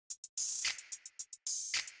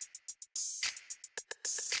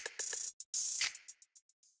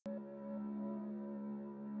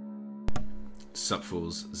Sup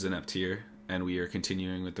fools, Zinept here, and we are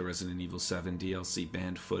continuing with the Resident Evil 7 DLC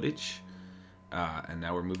Banned Footage, and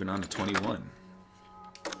now we're moving on to 21.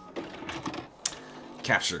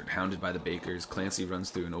 Captured, hounded by the bakers, Clancy runs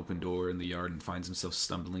through an open door in the yard and finds himself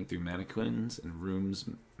stumbling through mannequins and rooms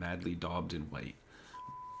madly daubed in white.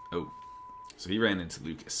 Oh, so he ran into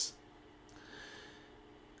Lucas.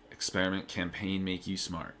 Experiment campaign make you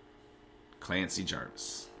smart. Clancy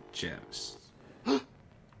Jarvis.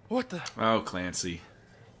 What the? Oh, Clancy.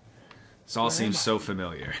 This all seems so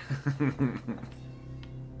familiar.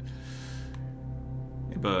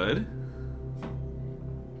 Hey, bud.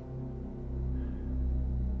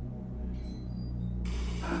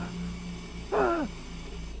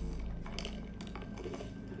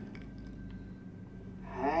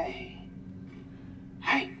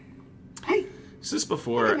 Hey. Is this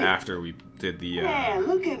before or after we did the, Yeah,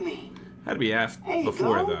 look at me. had to be Hey,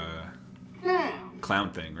 before go. the Now,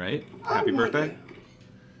 clown thing, right? Happy birthday?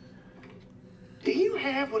 do you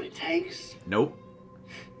have what it takes? Nope.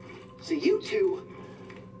 So you two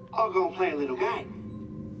are gonna play a little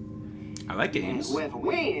game. I like And games. whoever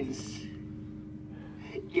wins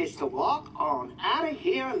gets to walk on out of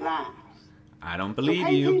here alive. I don't So believe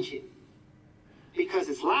pay you. attention, because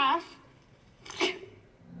it's life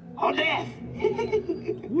or death.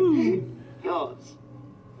 Woo. Yours.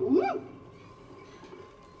 Woo!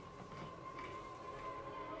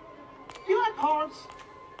 You like cards?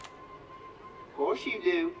 Of course you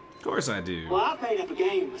do. Of course I do. Well, I made up a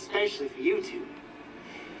game especially for you two.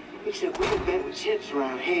 Except we don't bet with chips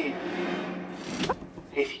around here.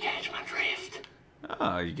 If you catch my drift.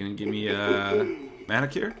 Oh, you gonna give me a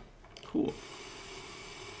manicure? Cool.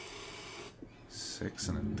 6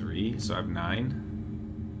 and a 3, so I have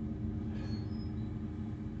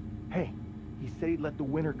 9. Hey, he said he'd let the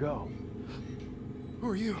winner go. Who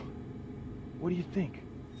are you? What do you think?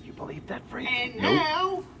 You believe that freak? And Nope.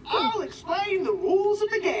 now, I'll explain the rules of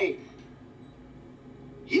the game.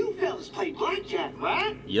 You fellas play blackjack,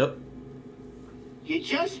 right? Yep. You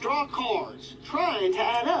just draw cards, trying to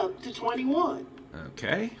add up to 21.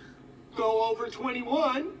 Okay. Go over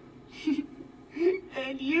 21,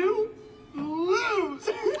 and you lose.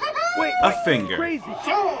 Wait, A finger. crazy!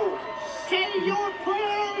 So, say your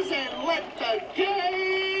prayers and let the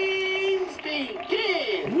games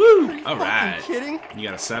begin. Woo! Alright. Kidding? You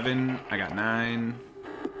got a 7, I got 9.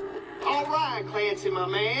 All right, Clancy, my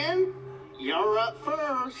man. You're up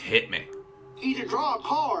first. Hit me. Either draw a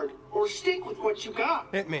card or stick with what you got.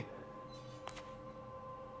 Hit me.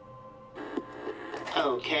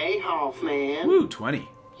 Okay, Hoffman. Woo, 20.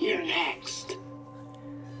 You're next.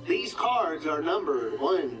 These cards are numbered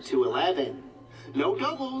 1 to 11. No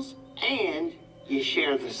doubles, and you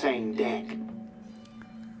share the same deck.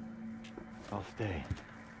 I'll stay.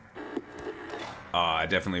 Oh, I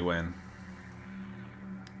definitely win.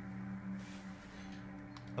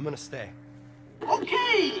 I'm gonna stay.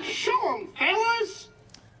 Okay, show 'em, fellas.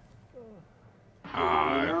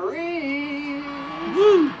 Winner is...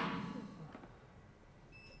 Woo!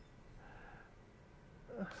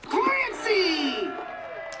 Clancy!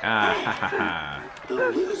 Ah, ha, ha, ha. The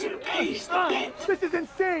loser pays the bet. This is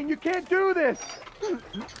insane! You can't do this!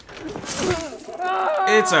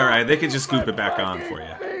 It's alright, they could just scoop it back on for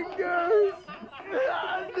you. Fingers!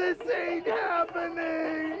 This ain't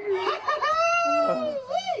happening!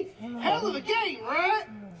 Hell of a game, right?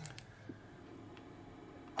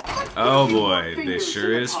 Oh boy, this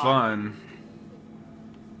sure is fun.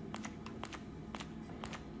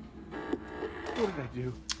 What did I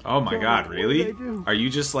do? Oh my god, What really? did I do? Are you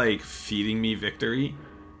just like feeding me victory?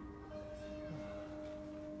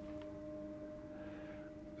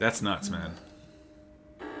 That's nuts, man.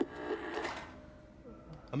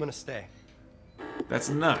 I'm gonna stay. That's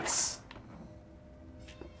nuts.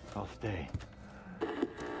 I'll stay. The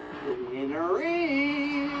winner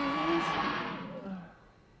is...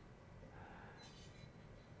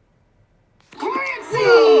 Clancy!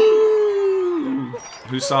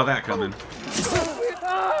 Who saw that coming?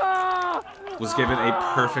 Was given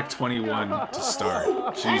a perfect 21 to start.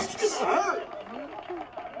 That's Jesus. gonna hurt.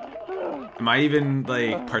 Am I even,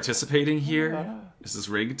 like, participating here? Is this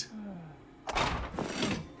rigged?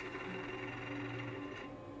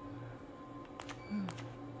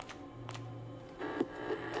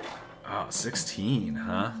 Oh, 16,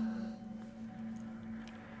 huh?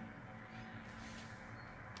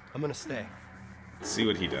 I'm gonna stay. Let's see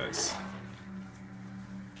what he does.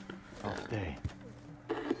 I'll stay.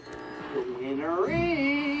 The winner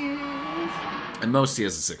is... At most, he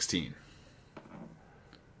has a 16.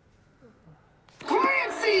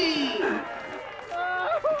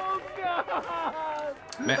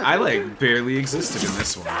 Man, I like barely existed in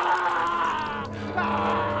this one. I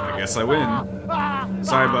guess I win.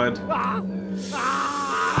 Sorry, bud.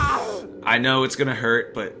 I know it's gonna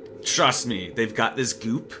hurt, but trust me, they've got this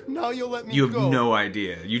goop. Now you'll let me You go. have no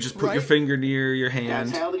idea. You just put your Right? finger near your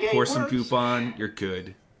hand, That's how the game pour some works. goop on, you're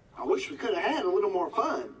good. I wish we could have had a little more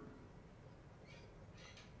fun.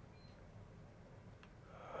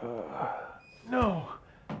 No.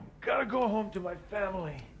 Gotta go home to my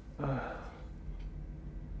family.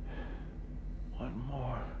 One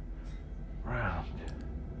more round.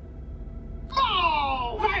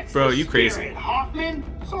 Oh, that's Bro, the you crazy. spirit, Hoffman.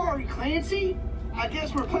 Sorry, Clancy. I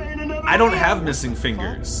guess we're playing another I don't round. have missing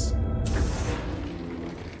fingers.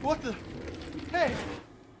 What the? Hey!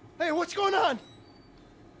 Hey, what's going on?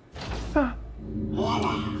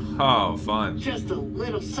 Voila. Oh, fun. Just a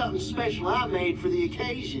little something special I made for the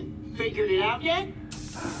occasion. Figured it out yet?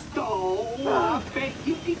 Oh, I bet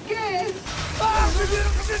you can guess.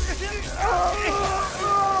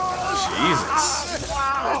 Jesus.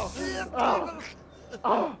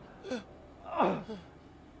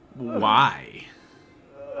 Why?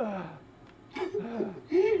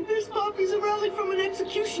 This puppy's a relic from an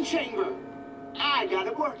execution chamber. I got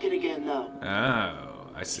it working again, though. Oh,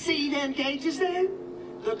 I see. See them gauges there?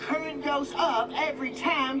 The current goes up every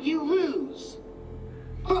time you lose.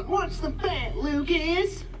 But once the bet, Luke,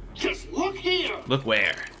 is just look here. Look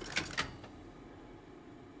where?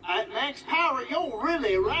 At max power, you'll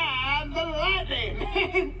really ride the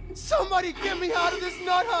lightning. Somebody get me out of this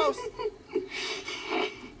nut house!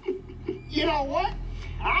 You know what?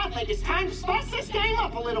 I think it's time to spice this game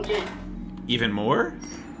up a little bit. Even more?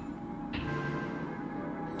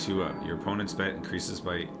 2 up. Your opponent's bet increases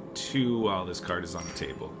by 2 while this card is on the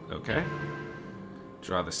table. Okay.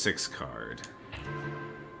 Draw the 6 card.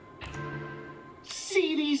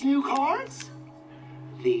 See these new cards?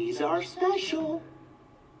 These are special.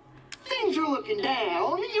 Things are looking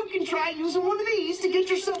down. You can try using one of these to get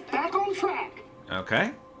yourself back on track.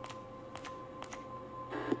 Okay.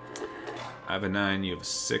 I have a 9, you have a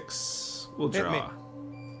 6. We'll Hit me. draw.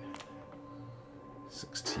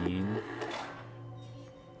 16.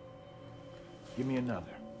 Give me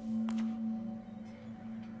another.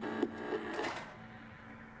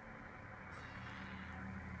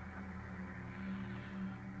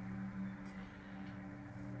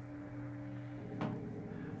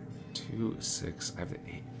 Two, 6. I have an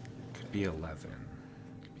 8. Could be 11.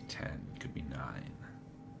 Could be 10. Could be 9.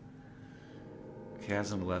 If he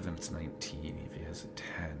has an 11, it's 19. If he has a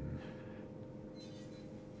 10,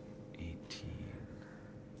 18,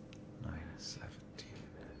 9, 17.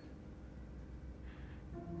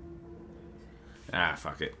 Ah,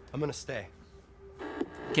 fuck it. I'm gonna stay.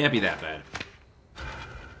 Can't be that bad.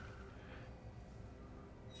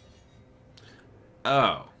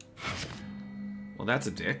 Oh. Well, that's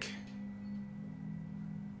a dick.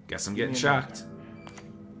 Guess I'm getting shocked.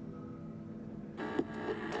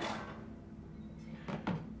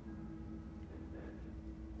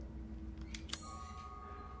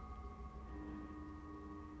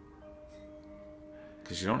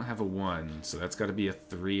 Because you don't have a 1, so that's got to be a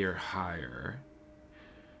 3 or higher.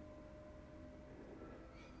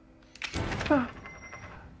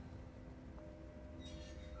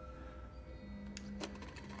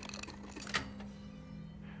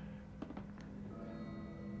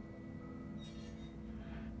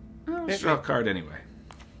 Let's draw a card anyway.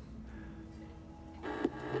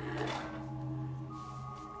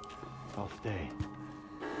 I'll stay.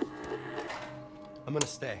 I'm gonna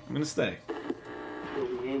stay. I'm gonna stay. The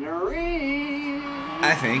winner is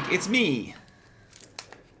I think it's me.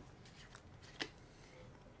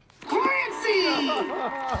 Clancy.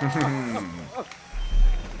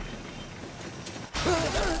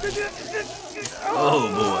 Oh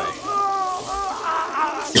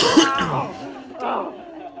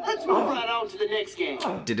Let's move right on to the next game.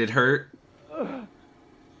 boy. Did it hurt?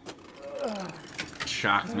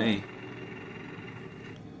 Shocked me.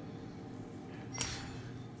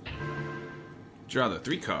 Draw the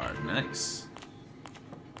 3 card. Nice.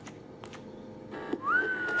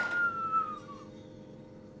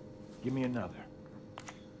 Give me another.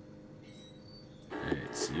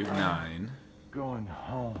 Alright, so you have 9. Going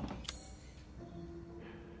home.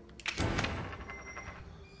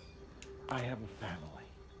 I have a family.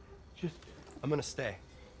 Just I'm gonna stay.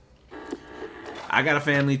 I got a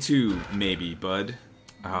family too, maybe, bud.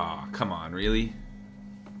 Oh, come on, really?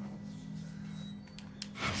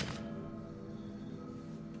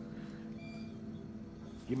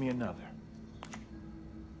 give me another.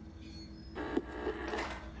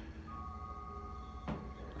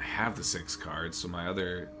 I have the 6 cards, so my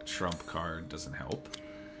other trump card doesn't help.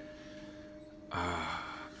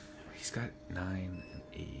 He's got 9 and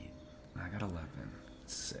 8. I got 11.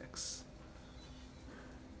 6.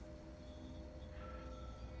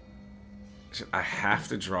 I have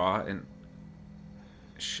to draw and...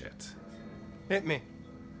 Shit. Hit me.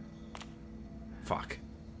 Fuck.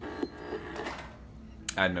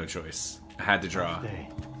 I had no choice. I had to draw. Stay.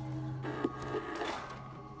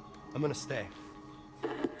 I'm gonna stay. The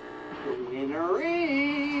winner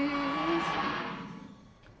is...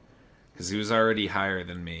 Because he was already higher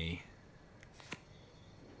than me.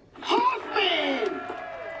 Hoffman!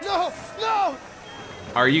 No! No!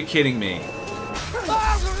 Are you kidding me?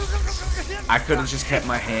 I could have just kept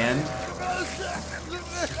my hand.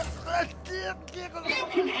 You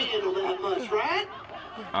can handle that much, right?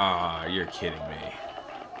 Ah, you're kidding me.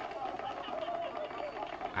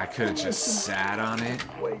 I could have just sat on it.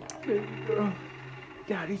 Wait, baby girl.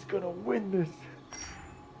 Daddy's gonna win this.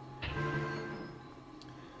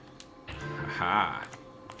 Aha.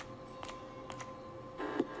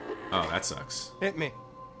 Oh, that sucks. Hit me.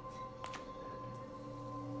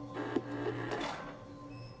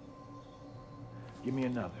 Give me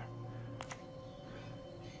another.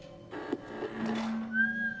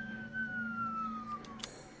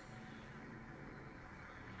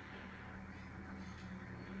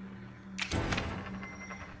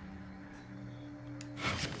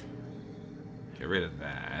 Get rid of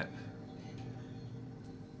that.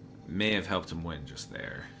 May have helped him win just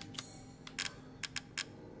there.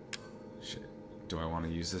 Shit. Do I want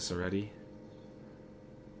to use this already?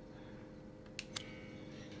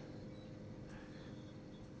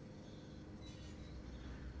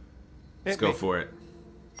 Let's go for it.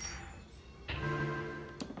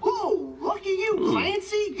 Whoa, lucky you,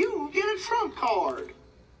 Clancy. You get a trump card.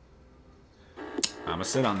 I'ma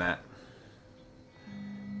sit on that.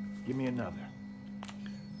 Give me another.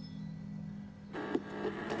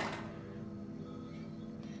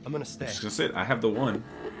 I'm gonna stay. Just gonna sit. I have the 1.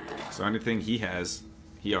 So anything he has,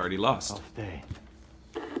 he already lost. I'll stay.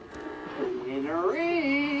 The winner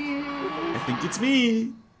is... I think it's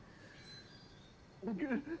me.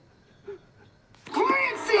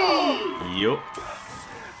 Clancy! Yup.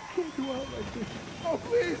 Oh,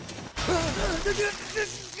 please.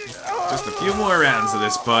 Just a few more rounds of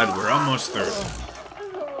this, bud. We're almost through.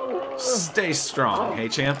 Stay strong, hey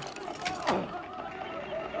champ.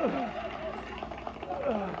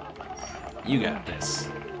 You got this.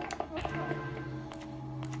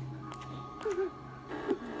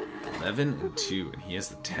 11 and 2, and he has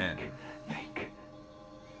the 10.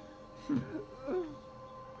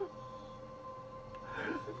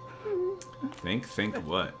 Think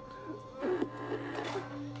what?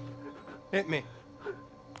 Hit me.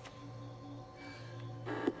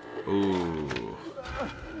 Ooh.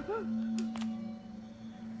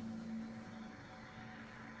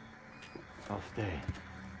 I'll stay.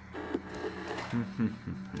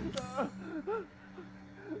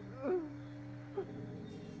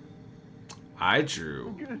 I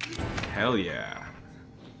drew. Hell yeah.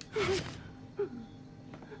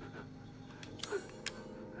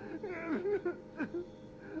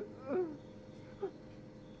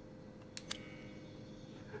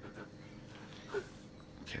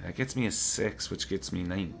 Okay, that gets me a 6, which gets me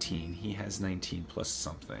 19. He has 19 plus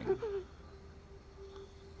something.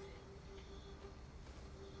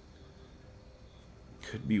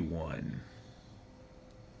 Could be 1.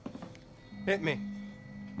 Hit me.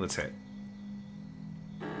 Let's hit.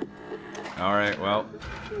 Alright, well.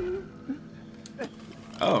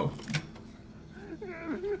 Oh.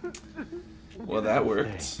 Well, that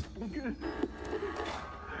worked.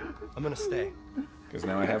 I'm gonna stay. Because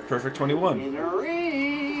now I have perfect 21. Winner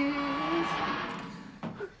is...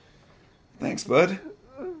 Thanks, bud.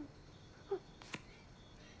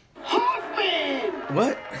 Hoffman!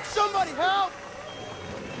 What? Somebody help!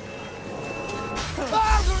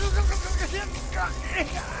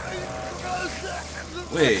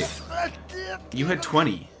 Wait. You had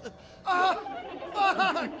 20. I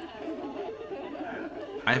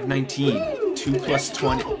have 19. 2 plus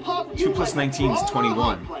 20. 2 plus 19 is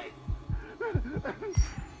 21.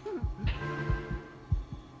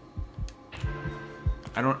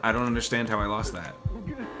 I don't understand how I lost that.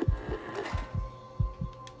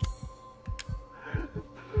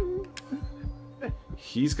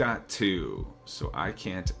 He's got 2, so I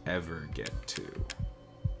can't ever get 2.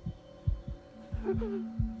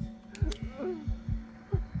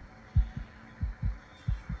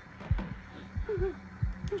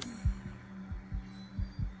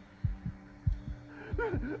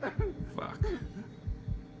 Fuck.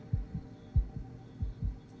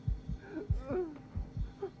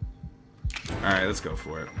 Alright, let's go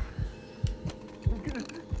for it.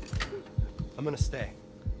 I'm gonna stay.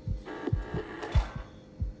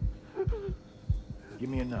 Give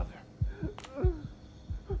me another.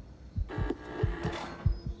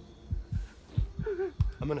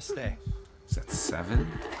 I'm gonna stay. Is that 7?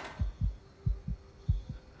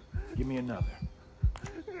 Give me another.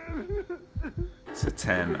 It's a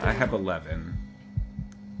 10. I have 11.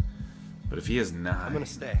 But if he has 9... I'm gonna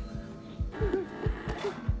stay.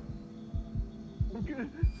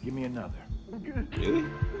 Give me another. Really?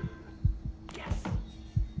 Yes.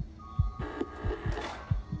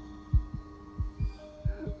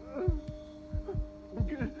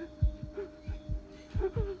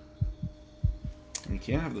 He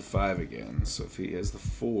can't have the 5 again, so if he has the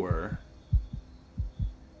 4...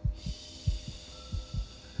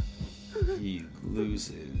 he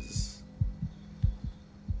loses.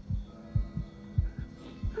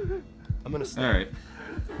 I'm gonna stay. Alright.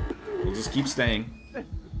 We'll just keep staying.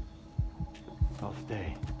 I'll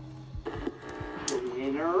stay. The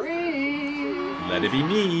winner is Let it be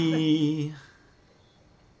me.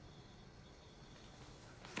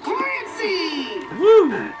 Clancy!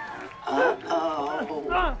 Woo!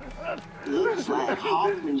 Uh-oh. Looks like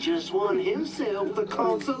Hoffman just won himself the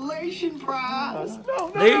consolation prize. No,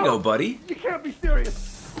 no, There you no. go, buddy. You can't be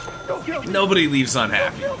serious. Don't kill me. Nobody leaves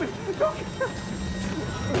unhappy. Kill me. Don't kill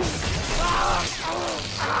me.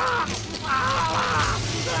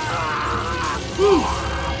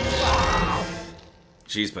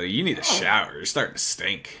 Jeez, buddy, you need a shower. You're starting to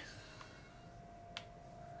stink.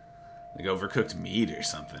 Like overcooked meat or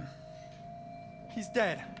something. He's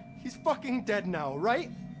dead. He's fucking dead now,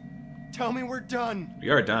 right? Tell me we're done. We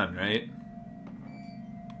are done, right?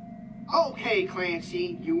 Okay,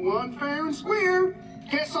 Clancy, you won fair and square.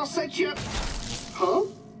 Guess I'll set you up. Huh?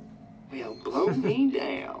 Well, blow me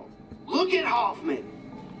down. Look at Hoffman.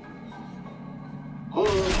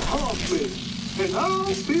 Hoffman, and I'll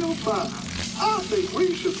feel fine. I think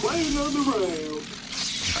we should play another round.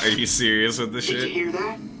 Are you serious with the Did you shit? hear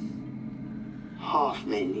that?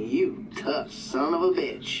 Hoffman, you tough son of a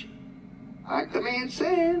bitch. Like the man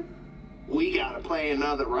said, we gotta play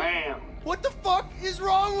another round. What the fuck is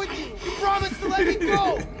wrong with you? You promised to let me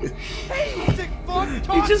go. Hey, you sick fuck. He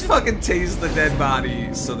Talk just to fucking tased the dead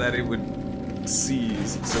body so that it would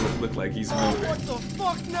seize, so it looked like he's me. Oh, moving. what the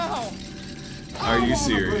fuck now? Are you I wanna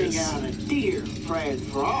serious? Bring out a dear friend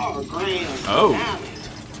for our grand Oh.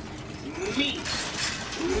 finale. Meet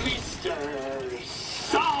Mr.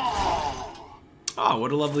 Saul. Oh,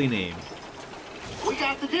 what a lovely name. We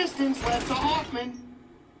got the distance left to Hoffman.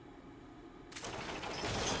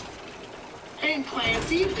 And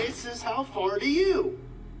Clancy, this is how far to you.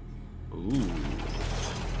 Ooh.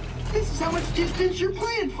 This is how much distance you're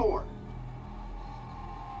playing for.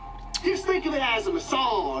 Just think of it as a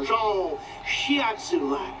massage, all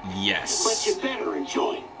shiatsu-like. But Yes. you better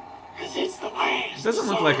enjoy it, because it's the last. It doesn't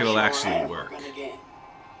look like it'll massage actually you're ever work. gonna get.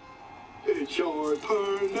 It's your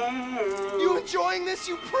turn now. You enjoying this,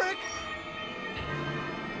 you prick?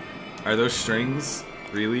 Are those strings?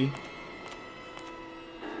 Really?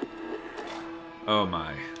 Oh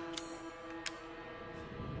my.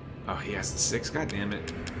 Oh, he has the 6? God damn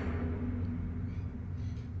it.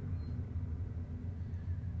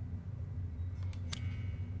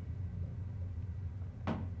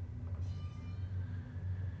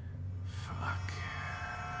 Fuck.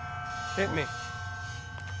 Hit me.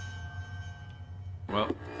 Well,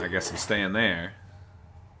 I guess I'm staying there.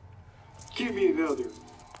 Give me another.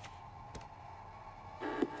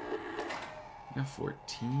 Yeah,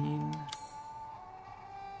 14.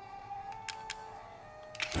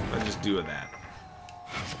 Let's just do that.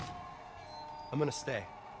 I'm gonna stay.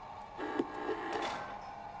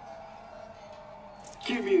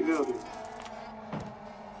 Give me another.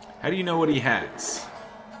 How do you know what he has?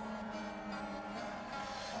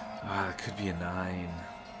 Ah, that could be a 9.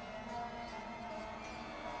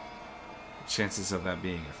 Chances of that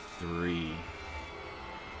being a 3.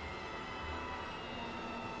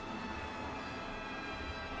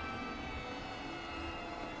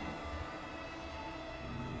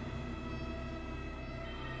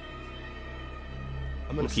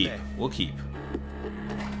 I'm gonna We'll keep. stay. We'll keep.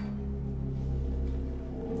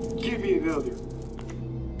 Give me another.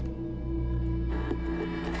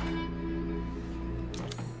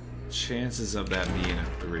 Chances of that being a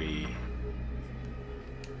 3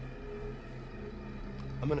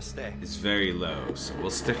 I'm gonna stay. is very low, so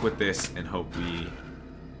we'll stick with this and hope we...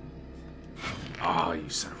 Oh, you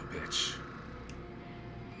son of a bitch.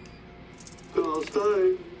 I'll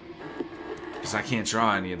stay. Because I can't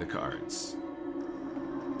draw any of the cards.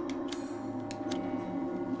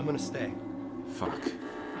 I'm gonna stay. Fuck. The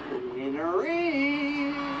winner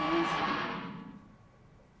is...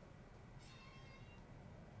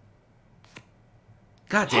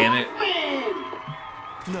 God damn it. Man!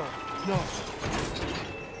 No, no.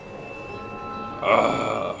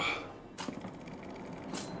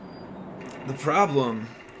 The problem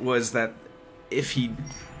was that if he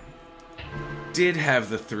did have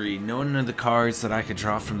the 3, none of the cards that I could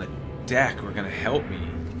draw from the deck were going to help me.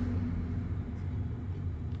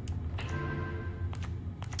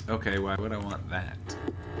 Okay, why would I want that?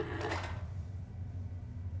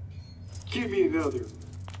 Give me another.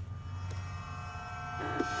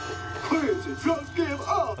 Clancy, just give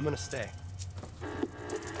up. I'm gonna stay.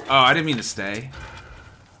 Oh, I didn't mean to stay.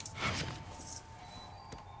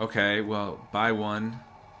 Okay, well, buy 1.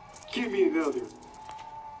 Give me another.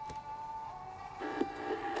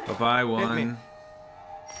 But buy 1.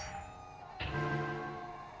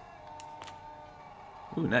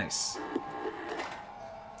 Ooh, nice.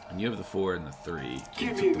 And you have the 4 and the 3. Give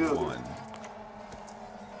You me took the another. 1.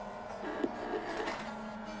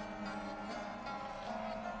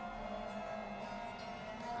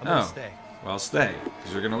 I'm gonna stay. Well, stay,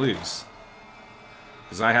 because you're gonna lose.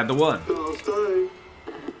 Because I had the 1. I'll stay.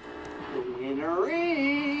 The winner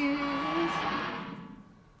is...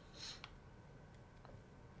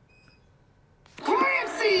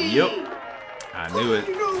 Clancy! Yup. I knew it.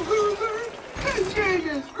 You know, loser, this game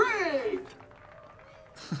is great!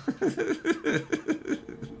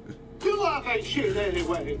 Your life ain't shit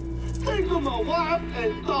anyway. Think of my wife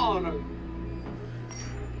and daughter.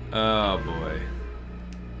 Oh, boy.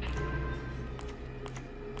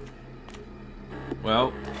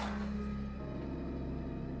 Well.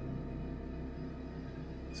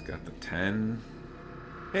 It's got the 10.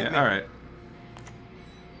 Hit me. Yeah, alright.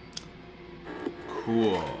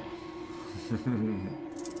 Cool.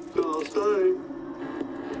 I'll stay.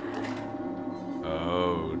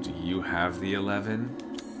 Oh, do you have the 11?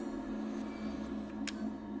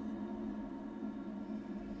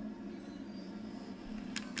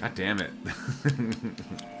 God damn it.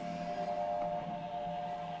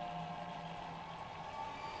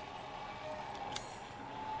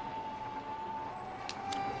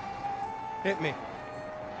 Hit me.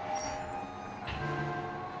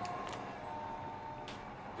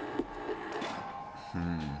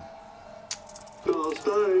 I'll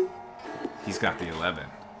stay. He's got the 11.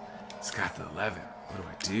 He's got the 11. What do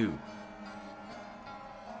I do?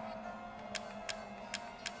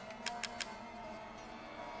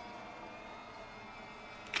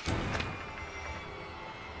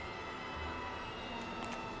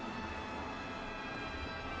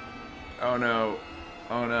 Oh no.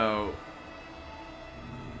 Oh no.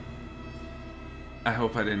 I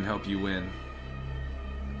hope I didn't help you win.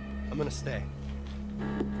 I'm gonna stay.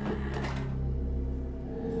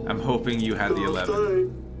 I'm hoping you had the 11.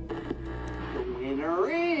 The winner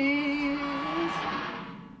is...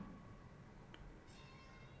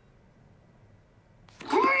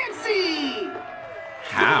 Clancy!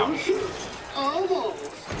 How?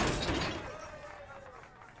 Almost.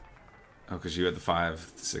 Oh, because you had the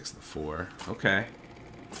 5, the 6, and the 4. Okay.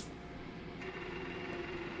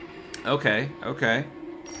 Okay, okay.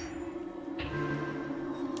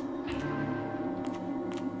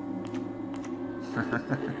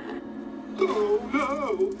 Oh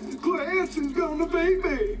no! Clancy's gonna beat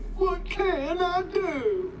me! What can I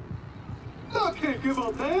do? I can't give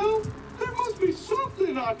up now! There must be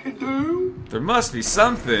something I can do! There must be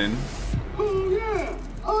something. Oh yeah!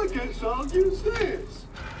 I guess I'll use this!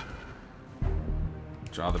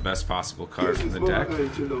 Draw the best possible card This from is the my deck.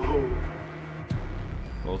 ace in the hole.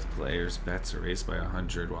 Both players' bets are raised by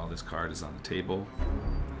 100 while this card is on the table.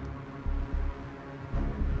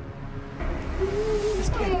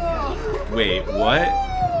 Wait, what?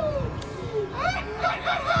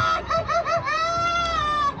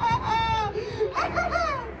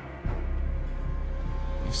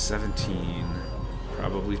 You've 17,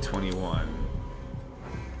 probably 21.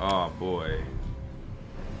 Oh boy.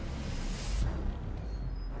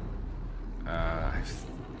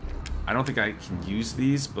 I don't think I can use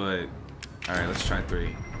these, but alright, let's try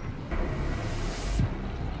 3.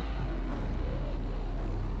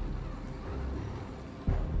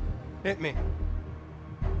 Hit me.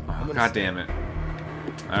 Oh, God damn it.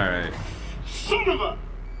 Alright. Son of a...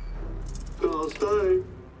 I'll stay.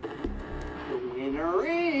 The winner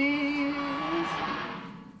is...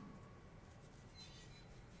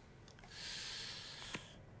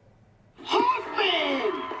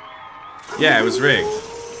 Hoffman! Yeah, it was rigged.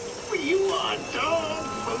 You are dog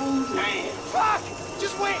food man. Fuck!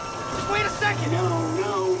 Just wait! Just wait a second! No,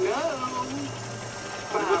 no, no.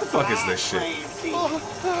 What the fuck is this shit?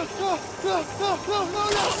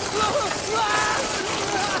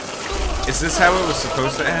 Is this how it was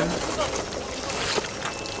supposed to end?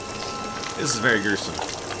 This is very gruesome.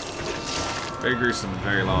 Very gruesome and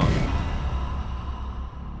very long.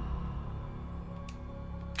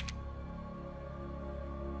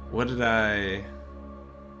 What did I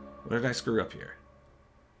screw up here?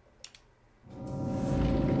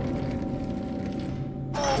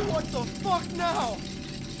 Oh, what the fuck now?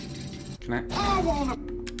 Can I?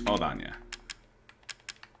 Hold on, yeah.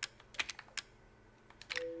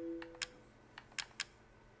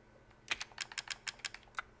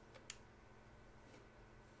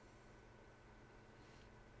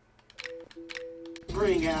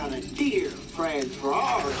 Bring out a dear friend for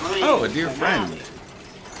our grand Oh, a dear finale. friend.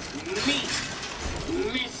 Meet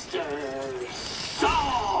Mr.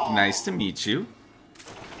 Saw. Nice to meet you.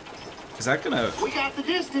 Is that gonna We got the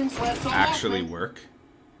distance. Let's all actually open. work?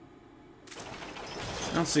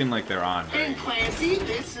 They don't seem like they're on very. And Clancy,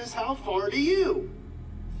 this is how far to you.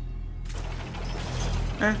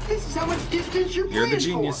 This is how much distance you're You're the playing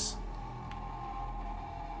genius. for.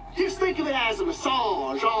 Just think of it as a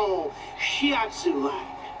massage, all shiatsu-like.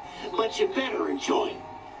 But you better enjoy it,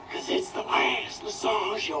 because it's the last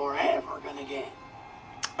massage you're ever gonna get.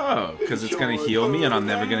 Oh, because it's gonna heal me and I'm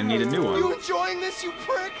never gonna need a new You one. enjoying this, you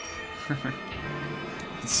prick?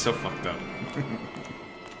 It's so fucked up.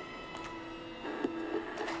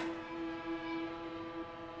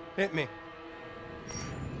 Hit me.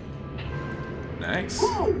 Nice.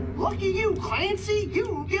 Whoa, lucky you, Clancy.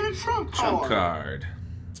 You get a trump card. Trump card.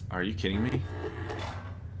 Are you kidding me?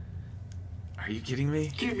 Are you kidding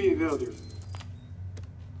me? Give me another.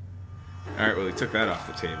 Alright, well, he took that off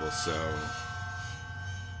the table, so.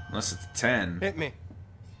 Unless it's a 10. Hit me.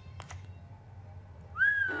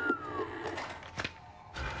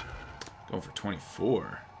 Going for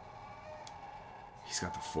 24. He's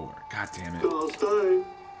got the 4. God damn it. I'll stay.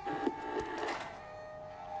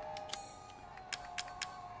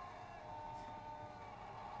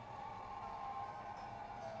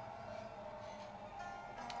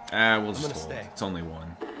 We'll just gonna hold. stay. It's only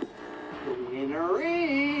 1. The winner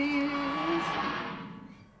is...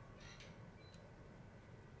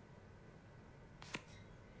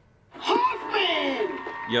 Hoffman!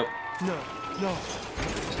 Yep. No, no.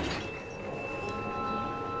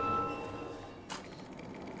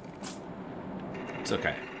 It's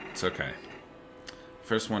okay. It's okay.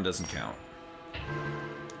 First one doesn't count.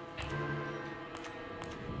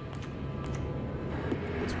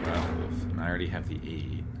 It's 12. And I already have the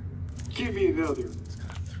 8. Give me another. It's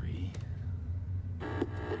got a 3.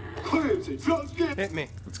 Clancy, just get... Hit me.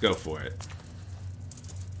 Let's go for it.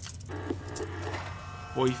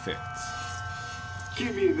 Perfect.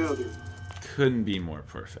 Give me another. Couldn't be more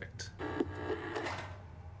perfect.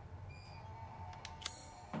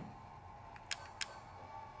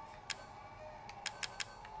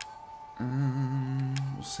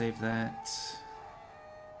 We'll save that.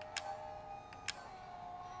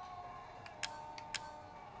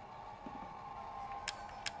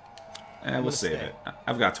 We'll save stay. it.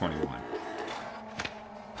 I've got 21.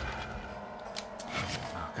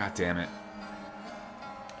 Oh, God damn it.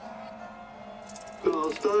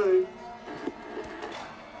 I'll stay.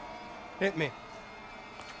 Hit me.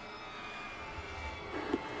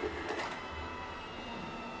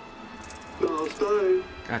 I'll stay.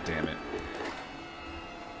 God damn it.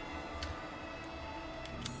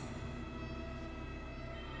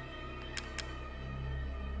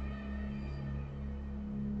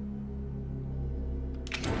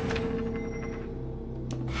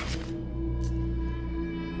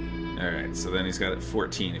 Alright, so then he's got it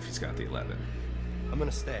 14 if he's got the 11. I'm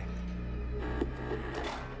gonna stay.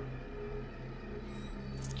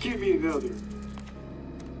 Give me another.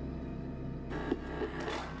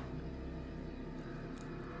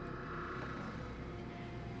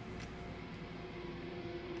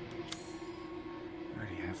 I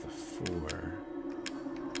already have the 4.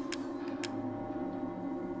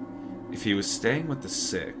 If he was staying with the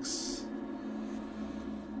 6...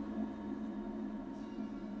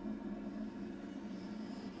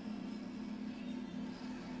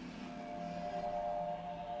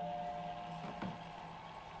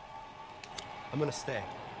 I'm gonna stay.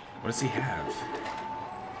 What does he have?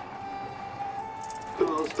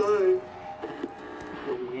 I'll stay.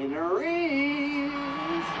 The winner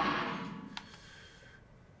is...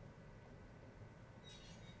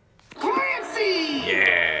 Clancy!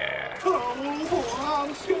 Yeah! Oh, boy,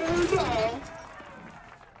 I'm scared now.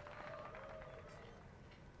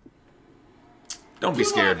 Don't be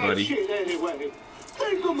scared, You like that buddy. shit anyway.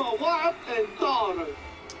 Think of my wife and daughter.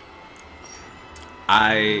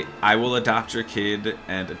 I will adopt your kid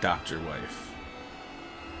and adopt your wife.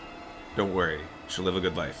 Don't worry. She'll live a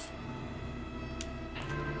good life.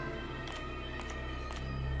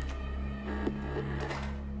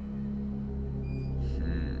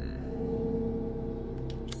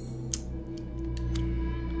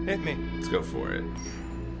 Hit me. Let's go for it.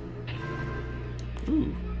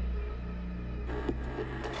 Ooh.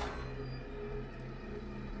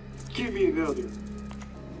 Give me another.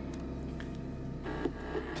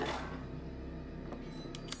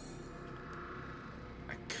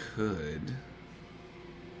 I could.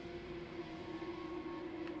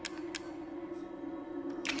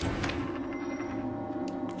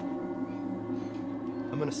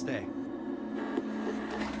 I'm gonna stay.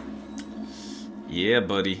 Yeah,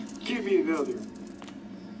 buddy. Give me another.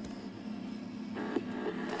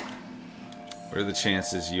 What are the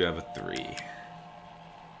chances you have a 3?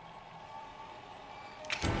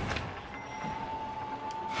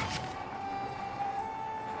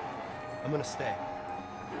 I'm gonna stay.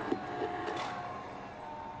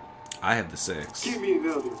 I have the 6. Give me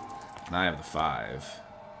another. And I have the 5.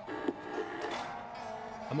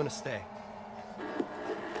 I'm gonna stay.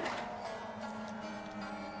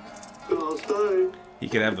 I'll stay. He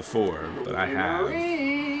could have the 4, but I have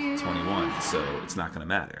 21, so it's not going to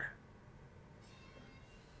matter.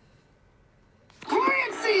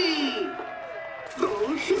 Clancy!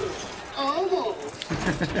 Oh, sure. Almost.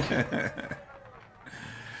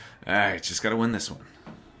 Alright, just got to win this one.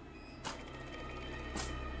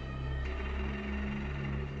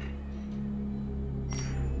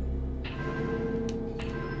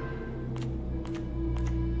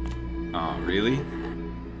 Oh, really?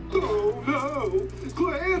 Oh no!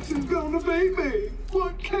 Glanson's gonna beat me!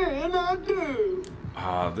 What can I do?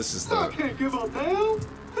 Oh, this is I the... can't give up now!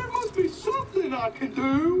 There must be something I can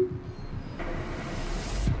do!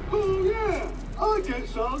 Oh yeah! I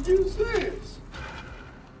guess I'll use this!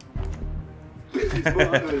 This is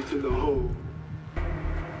my edge in the hole.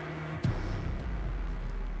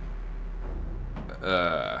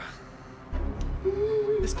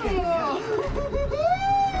 This can't be happening.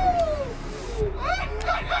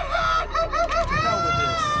 To hell with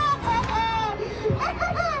this.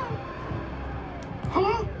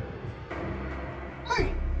 Huh? Hey!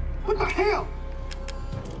 What the hell?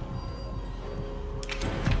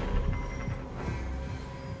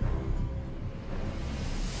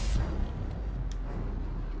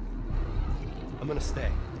 I'm gonna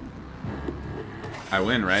stay. I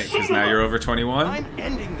win, right? Because now you're over 21? I'm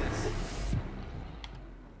ending this.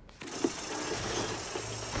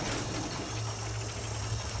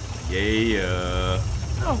 Yeah.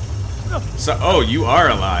 No, no. So, oh, you are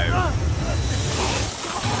alive.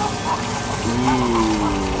 Ooh.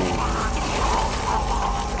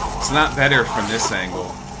 It's not better from this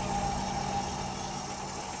angle.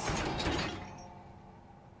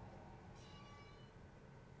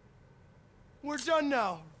 We're done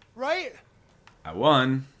now, right? I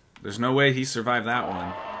won. There's no way he survived that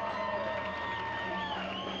one.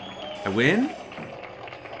 I win?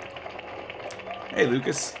 Hey,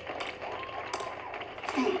 Lucas.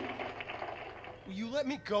 Will you let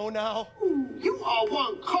me go now? You are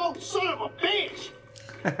one cold son of a bitch!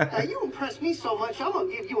 Now, you impressed me so much, I'm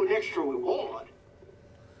gonna give you an extra reward.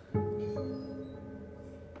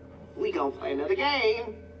 We gonna play another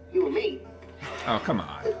game, you and me. Oh, come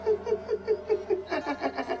on.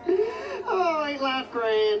 Oh, ain't life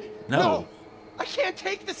grand? No. I can't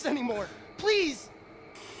take this anymore. Please.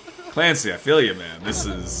 Clancy, I feel you, man. This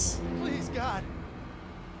is... Please, God.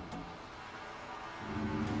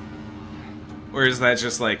 Or is that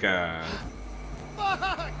just like a...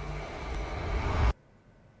 Fuck.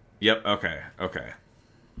 Yep, okay, okay.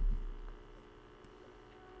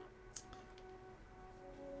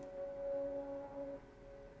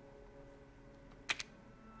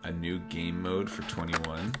 A new game mode for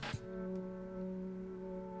 21.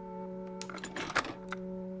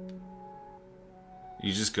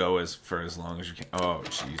 You just go for as long as you can. Oh,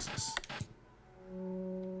 Jesus.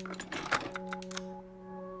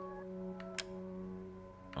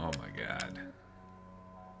 Oh my God.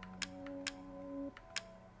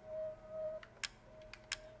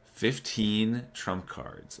 "15 trump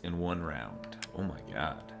cards in one round." Oh my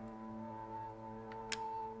God.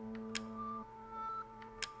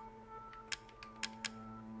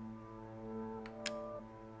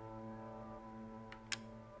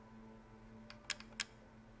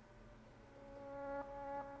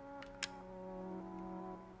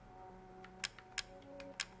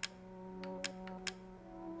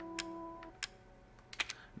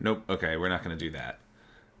 Nope. Okay, we're not going to do that.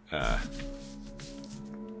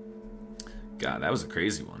 God, that was a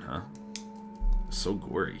crazy one, huh? So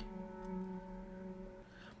gory.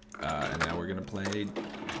 And now we're going to play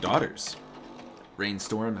Daughters.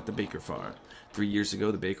 Rainstorm at the Baker farm. 3 years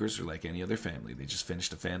ago, the Bakers were like any other family. They just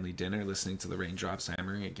finished a family dinner, listening to the raindrops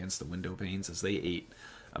hammering against the window panes as they ate.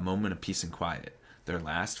 A moment of peace and quiet. Their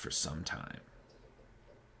last for some time.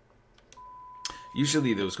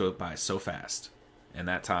 Usually those go by so fast. And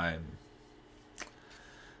that time,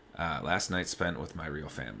 last night spent with my real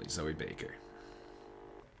family, Zoe Baker.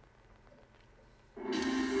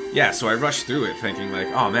 Yeah, so I rushed through it thinking like,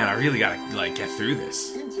 oh man, I really gotta like get through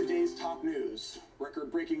this. In today's top news,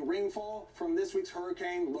 record-breaking rainfall from this week's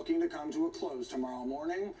hurricane looking to come to a close tomorrow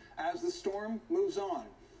morning as the storm moves on.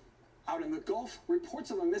 Out in the Gulf,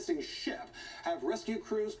 reports of a missing ship have rescue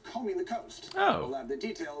crews combing the coast. Oh. We'll have the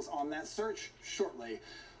details on that search shortly.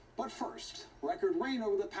 But first, record rain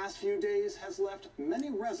over the past few days has left many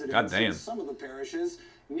residents in some of the parishes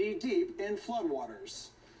knee-deep in floodwaters.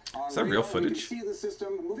 Is that real footage? You can see the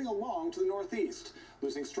system moving along to the northeast,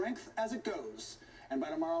 losing strength as it goes. And by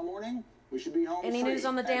tomorrow morning, we should be home. Any news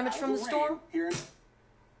on the damage from the storm?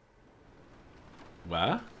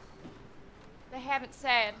 What? They haven't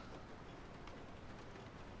said.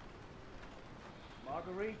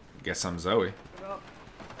 Marguerite, Guess I'm Zoe. get up.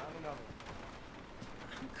 Down another.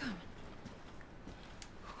 I'm coming.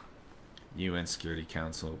 UN Security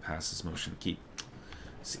Council passes motion to keep.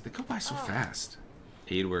 See, they go by so fast.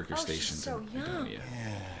 Aid worker stationed she's so in young. Macedonia.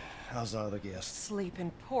 Yeah. How's our other guest?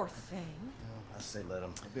 Sleeping, poor thing. Well, I say let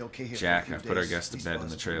him. He'll be okay here. Jack, for a I few put our days. guest to These bed in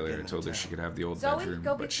fellas the keep trailer getting and told her in she town. could have the old Zoe, bedroom,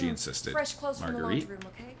 go but get she some insisted. fresh clothes from the Marguerite? laundry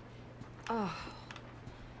room, okay? Oh,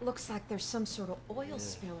 looks like there's some sort of oil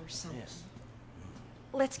spill or something. Yes.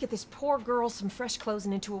 Let's get this poor girl some fresh clothes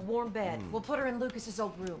and into a warm bed. We'll put her in Lucas's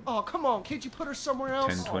old room. Oh, come on. Can't you put her somewhere else?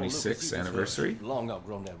 1026 anniversary. Long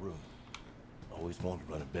outgrown that room. Always wanted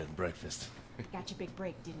to run a bed and breakfast. Got your big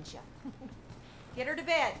break, didn't you? Get her to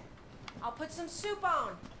bed. I'll put some soup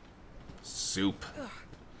on. Soup.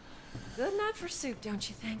 Good night for soup, don't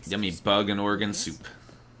you think? Yummy bug and organ soup.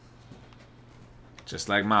 Just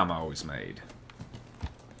like Mama always made.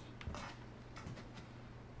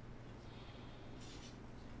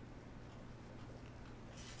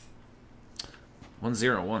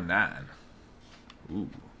 $1019. Ooh.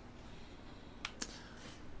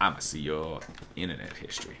 I'ma see your internet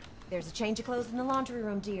history. There's a change of clothes in the laundry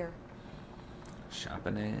room, dear.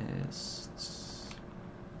 Shoppingest.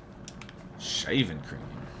 Shaving cream.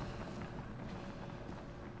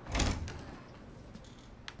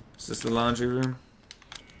 Is this the laundry room?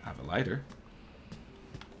 I have a lighter.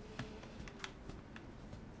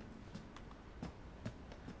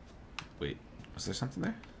 Wait, was there something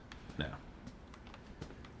there? No.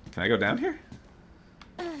 Can I go down here?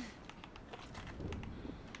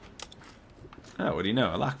 Oh, what do you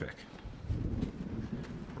know? A lockpick.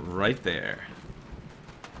 Right there.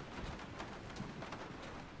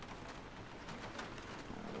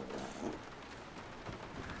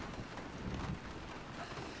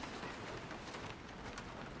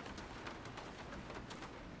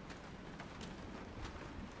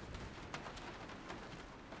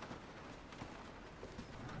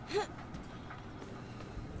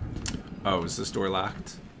 Oh, is this door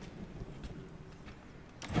locked?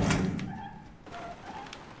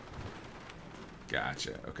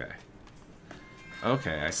 Gotcha, okay.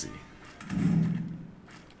 Okay, I see.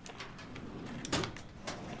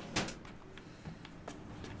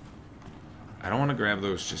 I don't want to grab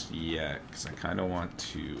those just yet, because I kind of want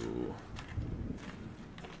to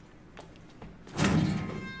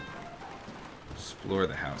explore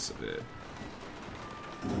the house a bit.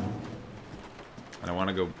 And I want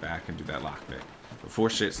to go back and do that lockpick before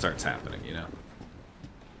shit starts happening, you know?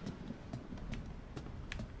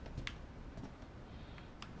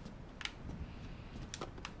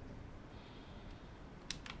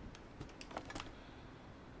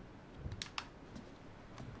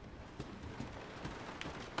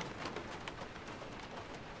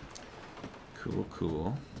 Cool,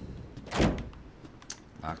 cool.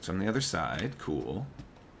 Locked on the other side. Cool.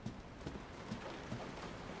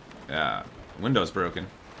 Yeah. Window's broken.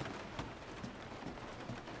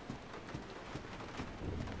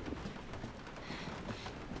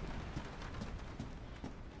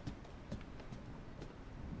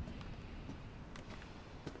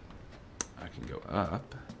 I can go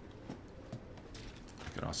up. I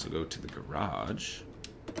can also go to the garage.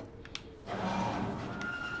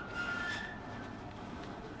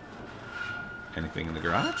 Anything in the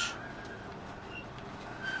garage?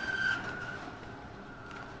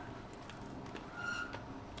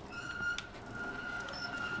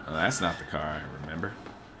 Oh, that's not the car I remember.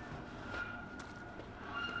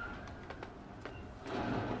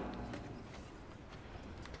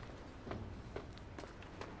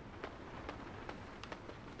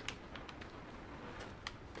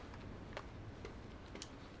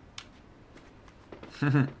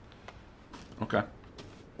 Okay.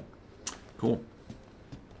 Cool.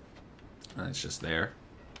 It's just there.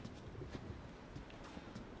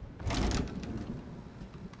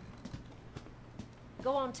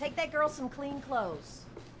 Go on, take that girl some clean clothes.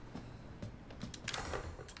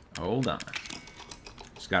 Hold on.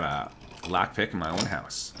 Just got a lockpick in my own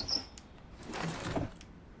house.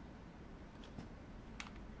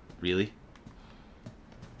 Really?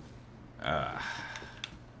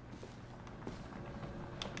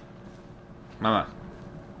 Mama.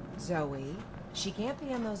 Zoe, she can't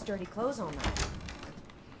be in those dirty clothes all night.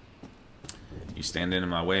 You standing in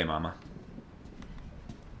my way, Mama.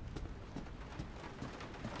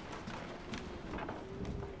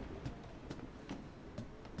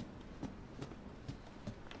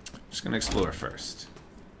 Just gonna explore first.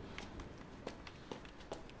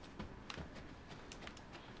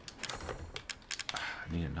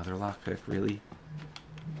 I need another lockpick, really?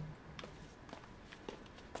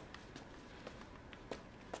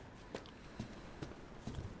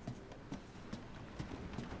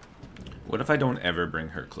 What if I don't ever bring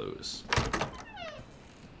her clothes?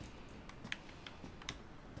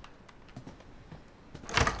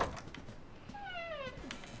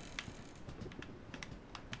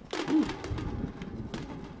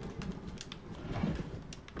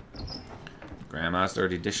 Grandma's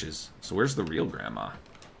dirty dishes. So where's the real grandma?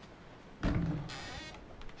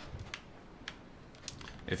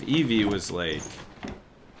 If Evie was like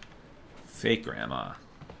fake grandma,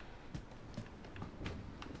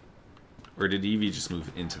 or did Evie just move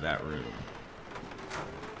into that room?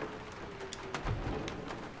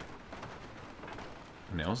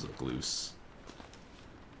 Nails look loose.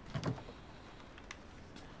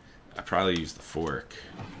 I probably used the fork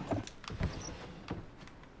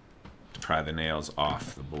to pry the nails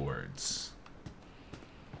off the boards.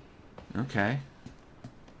 Okay.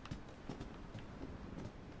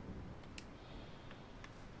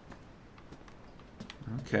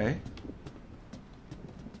 Okay.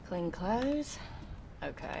 Clean clothes?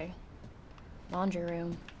 Okay. Laundry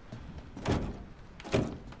room.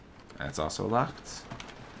 That's also locked.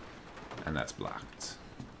 And that's blocked.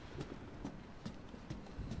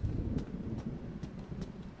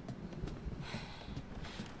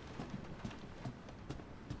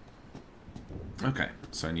 Okay,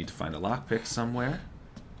 so I need to find a lockpick somewhere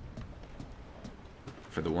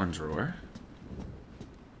for the one drawer.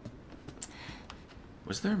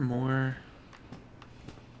 Was there more?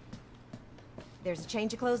 There's a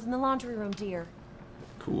change of clothes in the laundry room, dear.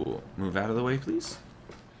 Cool. Move out of the way, please.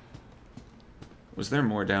 Was there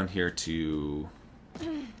more down here to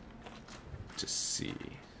see?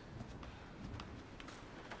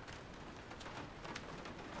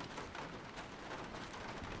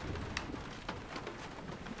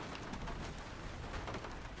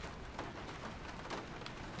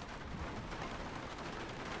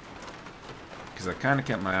 Because I kind of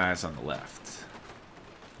kept my eyes on the left.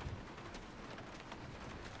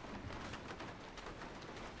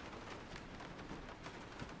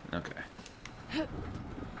 Okay. Oh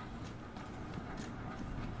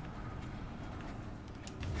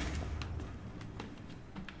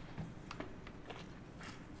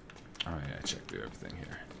yeah, check through everything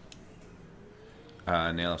here.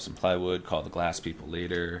 Nail up some plywood, call the glass people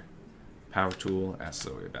later. Power tool, ask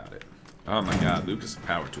Zoe about it. Oh my god, Lucas and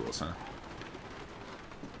power tools, huh?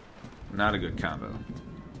 Not a good combo.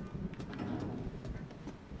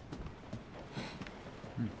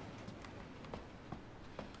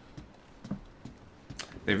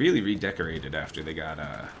 They really redecorated after they got,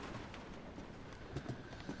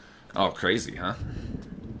 all crazy, huh?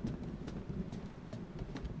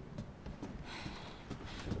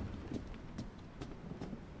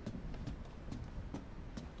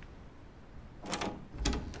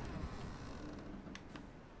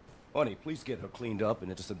 Honey, please get her cleaned up and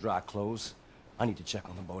into some dry clothes. I need to check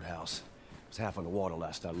on the boathouse. It was half on the water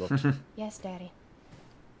last I looked. Yes, Daddy.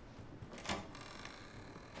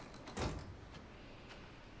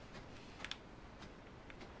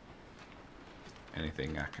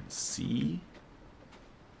 Anything I can see?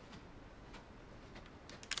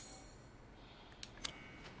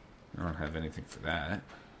 I don't have anything for that.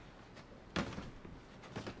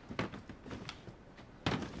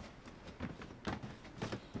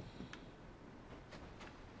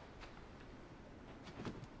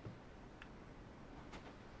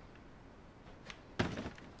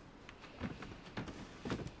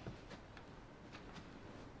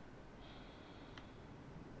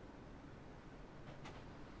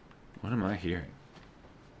 What am I hearing?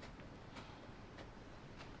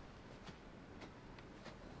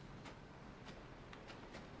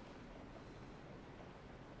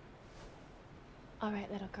 All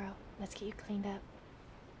right, little girl. Let's get you cleaned up.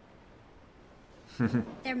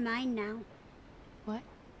 They're mine now. What?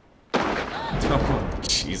 Oh,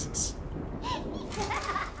 Jesus.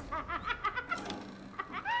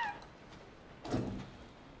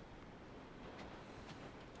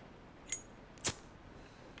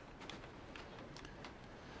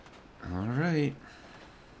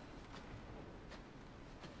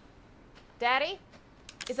 Daddy?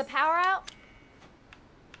 Is the power out?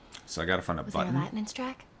 So I gotta find a Was button. there a lightning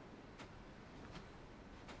strike?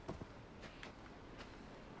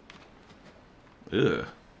 Ugh.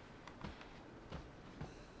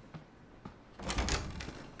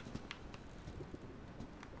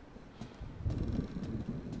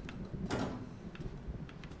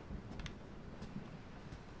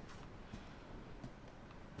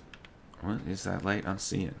 What is that light I'm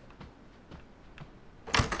seeing?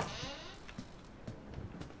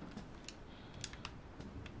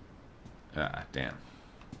 Ah, damn.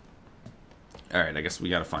 Alright, I guess we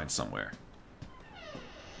gotta find somewhere.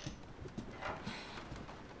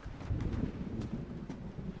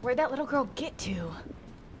 Where'd that little girl get to?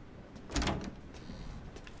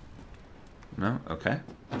 No? Okay.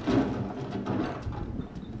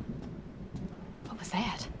 What was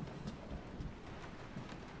that?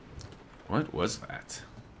 What was that?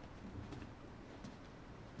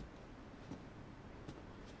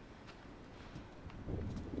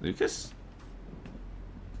 Lucas?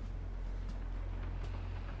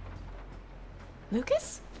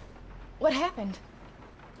 Lucas? What happened?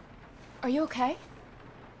 Are you okay?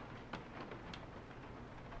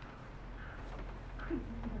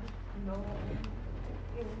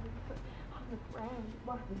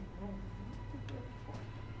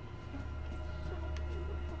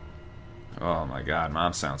 Oh my god,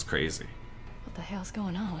 Mom sounds crazy. What the hell's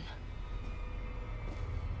going on?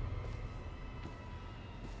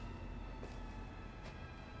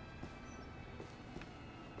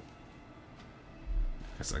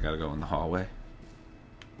 Guess I gotta go in the hallway.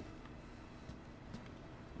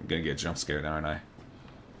 I'm gonna get jump scared, aren't I?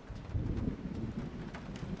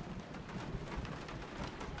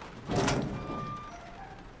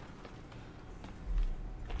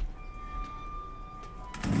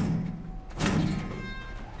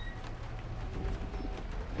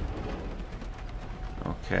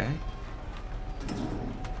 Okay.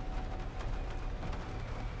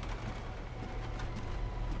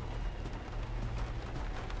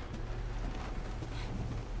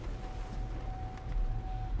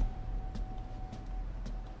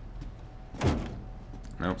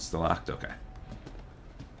 Nope, still locked. Okay.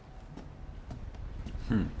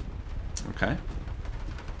 Okay.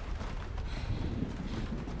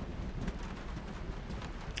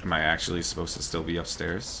 Am I actually supposed to still be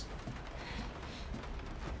upstairs?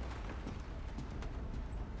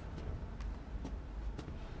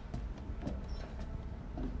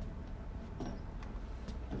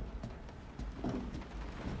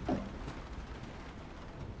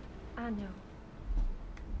 I know.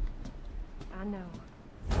 I know.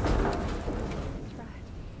 That's right.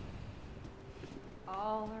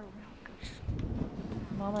 All are welcome.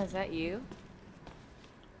 Mama, is that you?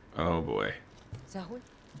 Oh boy. Zoe,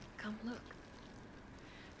 come look.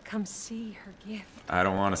 Come see her gift. I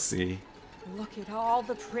don't want to see. Look at all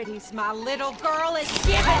the pretties my little girl is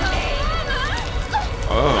giving me.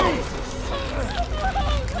 Oh.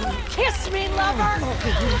 Kiss me, lover.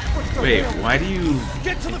 Wait, why do you...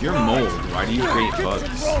 If you're mold, why do you create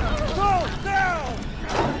bugs?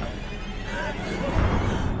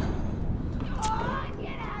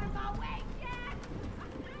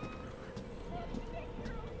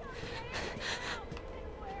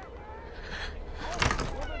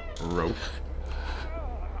 Rope.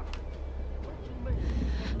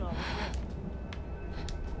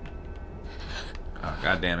 Oh,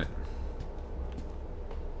 god damn it.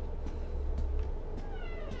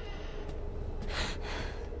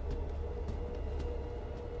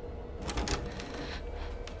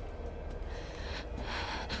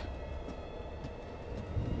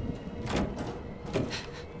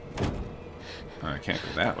 Oh, I can't go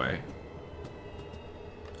that way.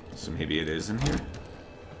 So maybe it is in here?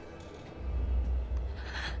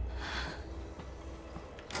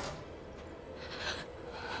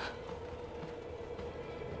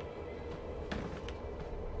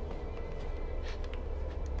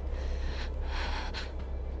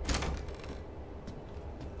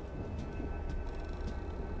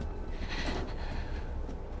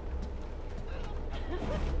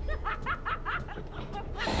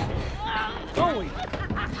 Zoe!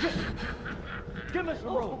 Give us a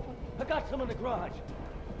rope. I got some in the garage.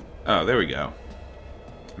 Oh, there we go.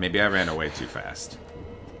 Maybe I ran away too fast.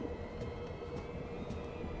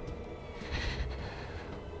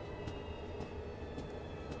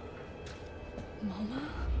 Mama?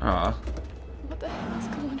 Aw. What the hell's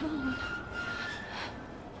going on?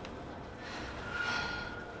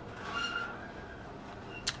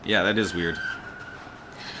 Yeah, that is weird.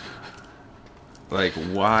 Like,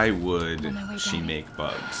 why would On my way, she Daddy. make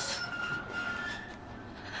bugs?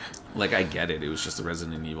 Like, I get it. It was just a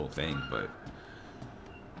Resident Evil thing, but...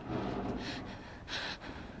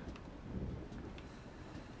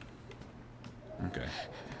 Okay.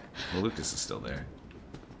 Well, Lucas is still there.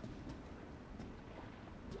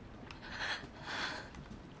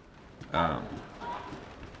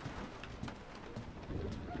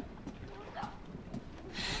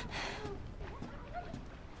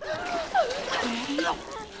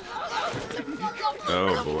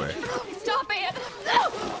 Oh boy. Stop it!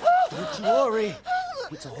 Don't you worry.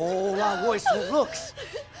 It's a whole lot worse than it looks.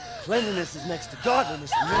 Cleanliness is next to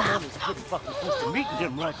godliness, and your mom is pretty fucking close to meeting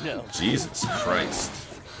him right now. Jesus Christ.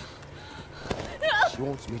 She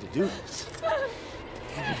wants me to do this.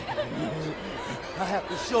 I have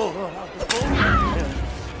to show her how to hold.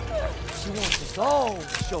 She wants us all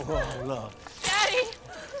to show her our love. Daddy!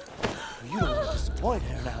 You don't want to disappoint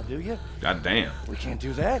her now, do you? God damn. We can't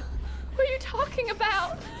do that. What are you talking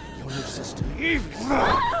about? Your new sister, Evie.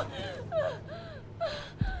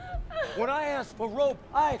 When I ask for rope,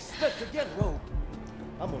 I expect to get rope.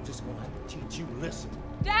 I'm just gonna have to teach you to listen.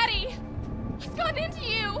 Daddy! He's gone into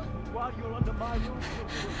you! While you're under my roof, you'll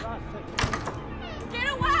do as I say. Get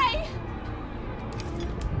away!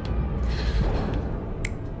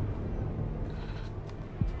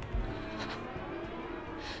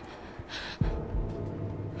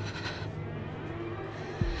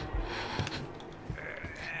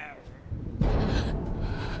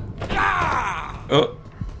 Oh.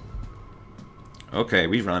 Okay,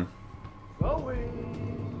 we run.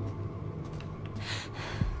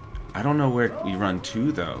 I don't know where we run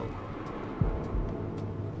to, though.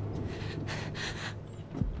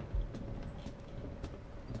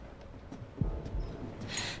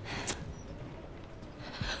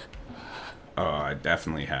 Oh, I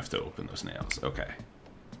definitely have to open those nails. Okay.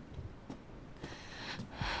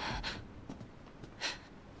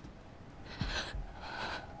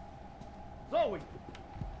 Zoe!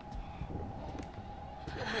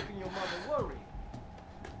 You're making your mother worry.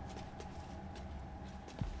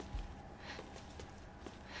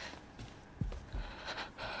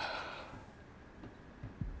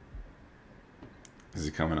 Is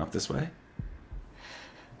he coming up this way?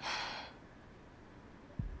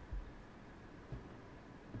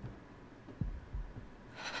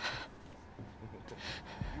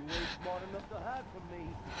 You ain't smart enough to hide from me.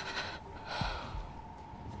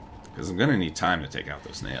 Because I'm gonna need time to take out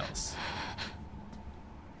those nails.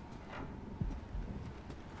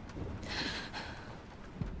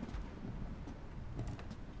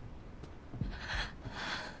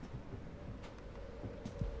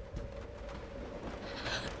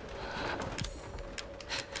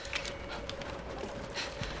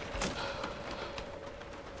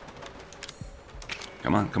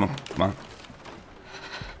 Come on, come on, come on.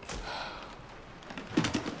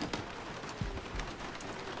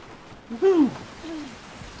 Woohoo!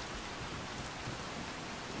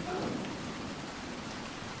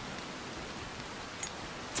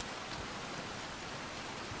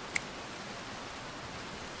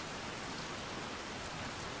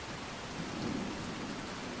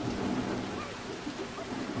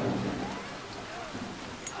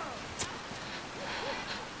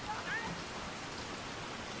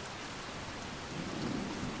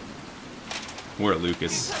 Where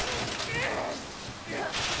Lucas?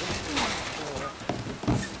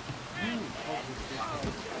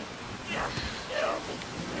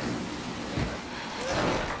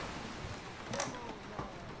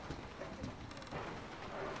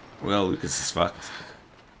 Well, Lucas is fucked.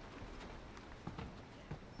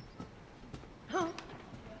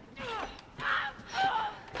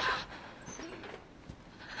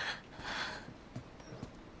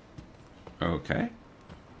 Okay.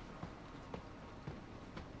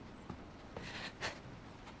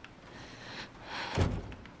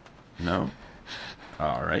 No.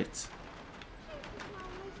 All right.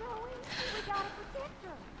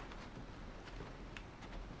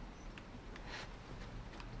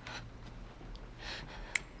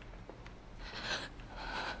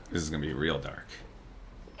 This is gonna be real dark.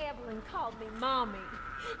 Evelyn called me mommy.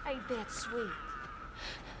 Ain't that sweet?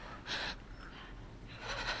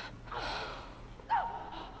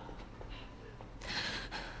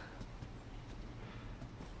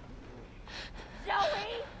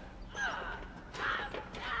 Joey!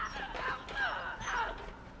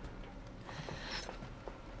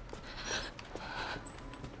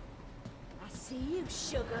 I see you,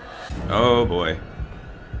 sugar. Oh boy.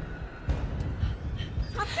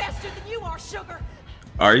 I'm faster than you are, sugar.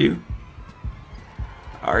 Are you?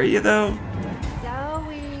 Are you though?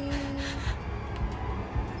 Zoe.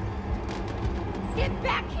 Get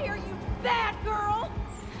back here, you bad girl.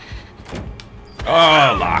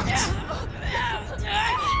 Oh, locked.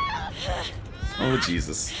 Oh,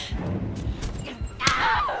 Jesus.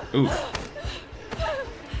 Oof.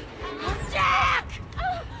 Jack!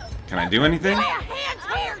 Can I do anything? Put your hands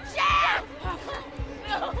here, Jack!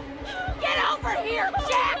 Get over here,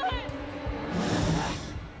 Jack!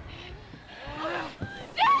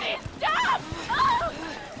 Daddy, stop!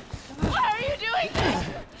 Why are you doing this?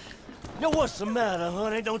 Yo, what's the matter,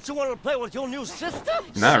 honey? Don't you want to play with your new sister?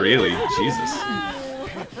 Not really. Jesus.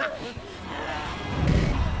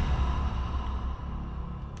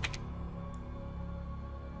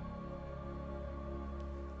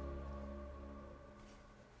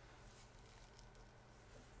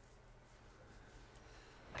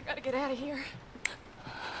 I gotta get out of here.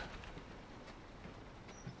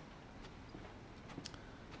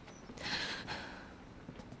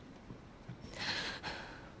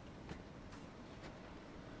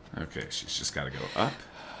 Okay, she's just got to go up.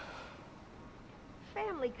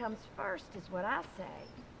 Family comes first, is what I say.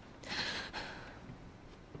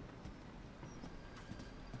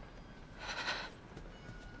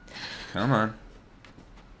 Come on.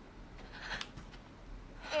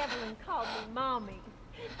 Evelyn called me Mommy.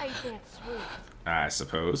 Ain't that sweet? I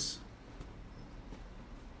suppose.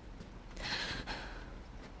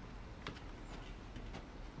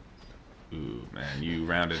 Ooh, man, you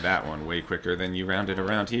rounded that one way quicker than you rounded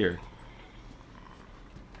around here.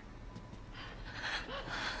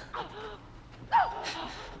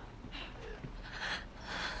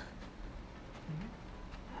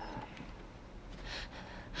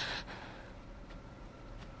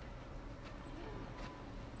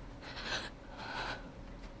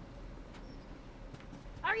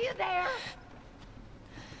 Are you there?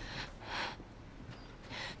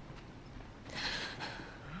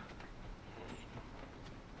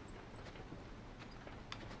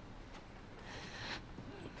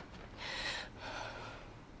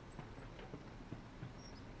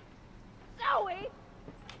 Zoe!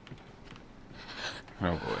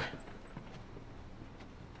 Oh boy.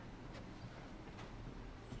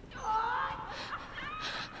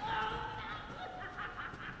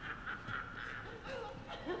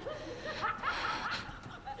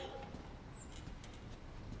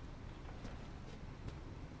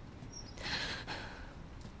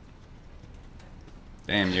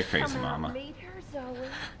 Damn, you're crazy, Come out and Mama. meet her, Zoe.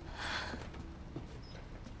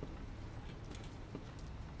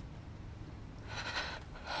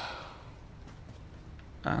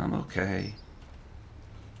 I'm okay.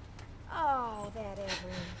 Oh, that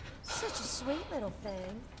Evelyn. Such a sweet little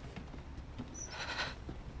thing.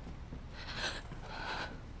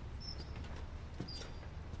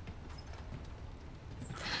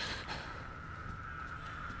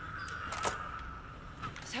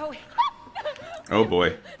 Zoe. Oh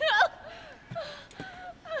boy.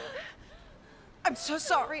 I'm so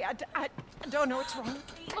sorry. I don't know what's wrong.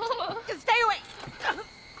 Mama. Stay away.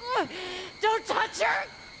 Don't touch her.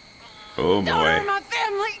 Oh Don't hurt boy. my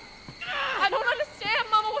family. I don't understand,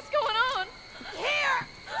 Mama. What's going on? Here,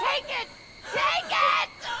 take it. Take it.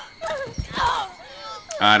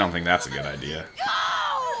 I don't think that's a good idea.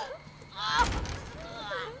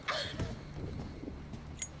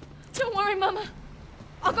 Don't worry, Mama.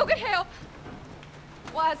 I'll go get help.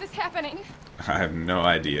 Why is this happening? I have no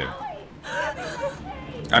idea.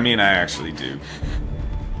 I mean, I actually do.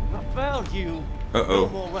 I found you. Uh-oh. No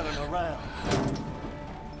more running around.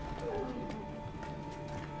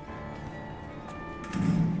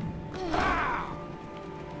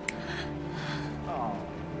 Oh,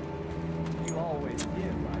 you always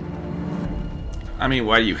did right. I mean,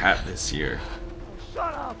 why do you have this here?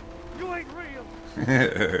 Shut up! You ain't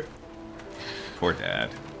real! Poor Dad.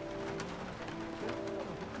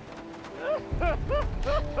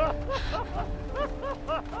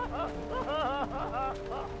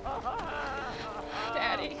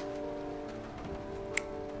 Daddy.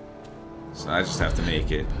 So I just have to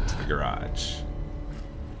make it to the garage.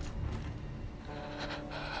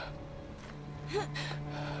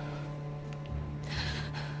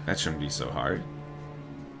 That shouldn't be so hard.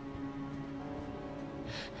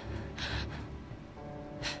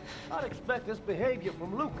 I'd expect this behavior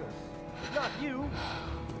from Lucas, not you.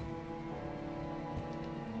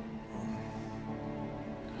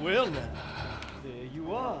 Well now, there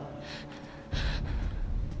you are.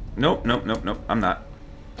 Nope, nope, nope, nope. I'm not.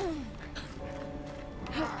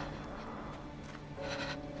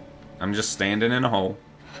 I'm just standing in a hole.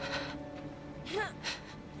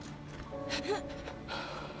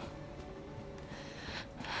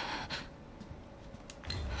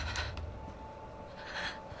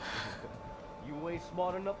 You ain't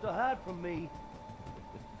smart enough to hide from me.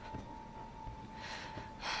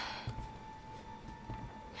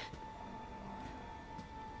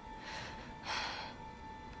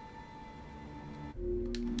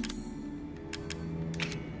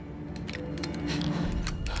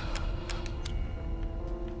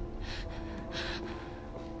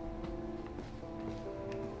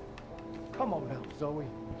 Come on now, Zoe.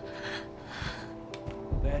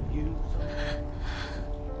 That you,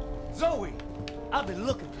 Zoe? Zoe! I've been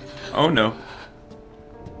looking for you. Oh no.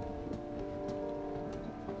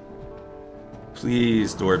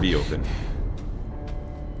 Please, door be open.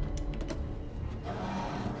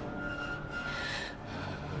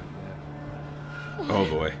 Oh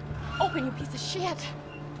boy. Open, you piece of shit.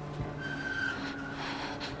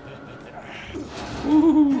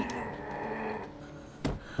 Woo.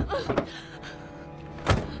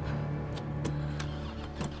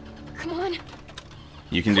 Come on.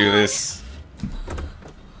 You can do this.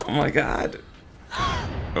 Oh my god.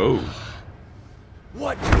 Oh.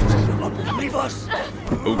 What? You up and leave us?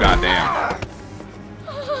 Oh goddamn.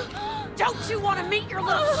 Don't you want to meet your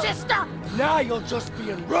little sister? Now you're just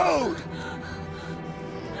being rude.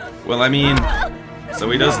 Well, I mean, so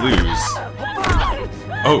he does lose.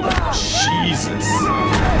 Oh, Jesus.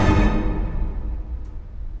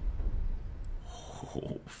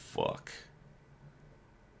 Oh, fuck.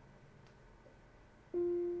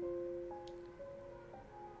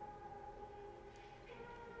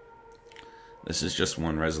 This is just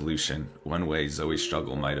one resolution, one way Zoe's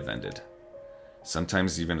struggle might have ended.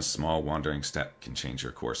 Sometimes even a small wandering step can change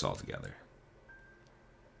your course altogether.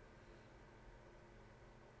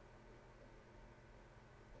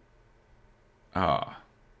 Ah.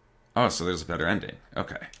 Oh, so there's a better ending.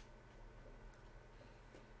 Okay.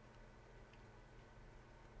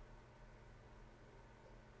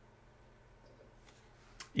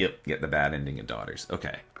 Yep, get the bad ending of Daughters.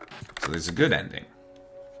 Okay. So there's a good ending,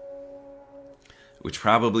 which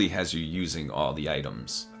probably has you using all the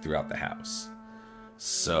items throughout the house.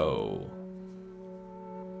 So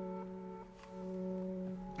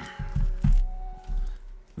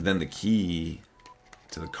then the key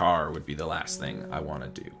to the car would be the last thing I want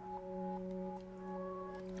to do.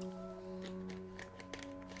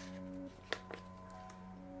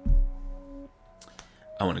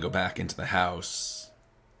 I want to go back into the house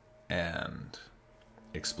and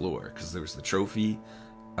explore, because there was the trophy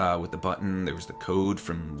with the button, there was the code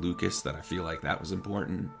from Lucas that I feel like that was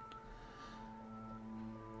important.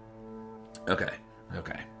 Okay.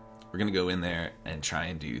 We're gonna go in there and try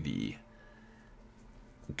and do the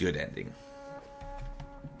good ending.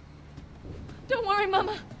 Don't worry,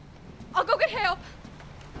 Mama. I'll go get help.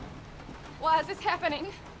 Why is this happening?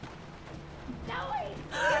 Zoe!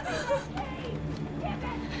 Give me the key! Give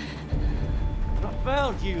it! I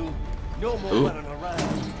found you. No more Ooh. running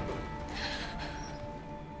around.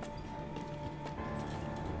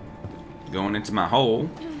 Going into my hole.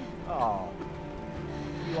 Oh,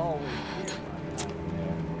 you always did right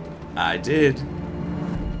there. I did.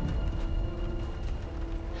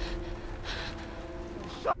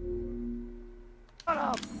 Shut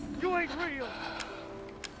up! You ain't real.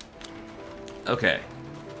 Okay.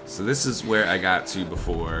 So this is where I got to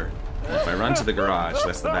before. If I run to the garage,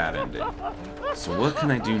 that's the bad ending. So what can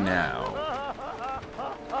I do now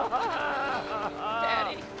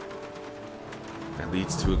Daddy. that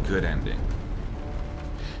leads to a good ending?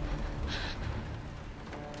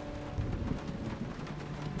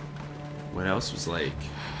 What else was like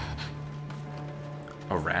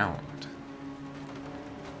around?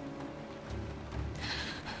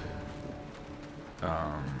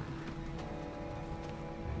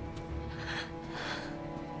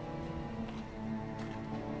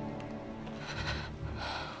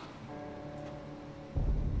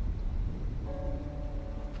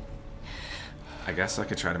 I guess I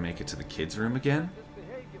could try to make it to the kids' room again.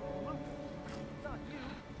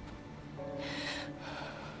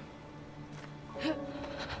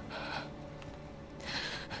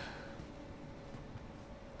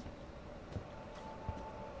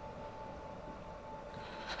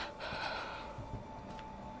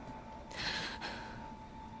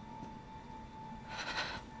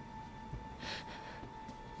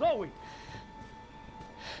 Zoe!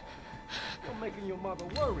 You're making your mother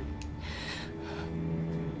worry.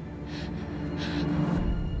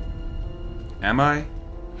 Am I?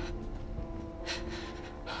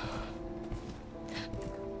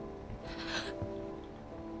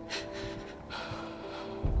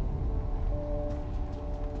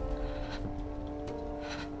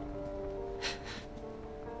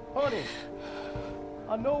 Honey,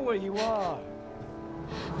 I know where you are.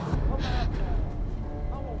 Come back now.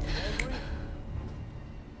 I won't be angry.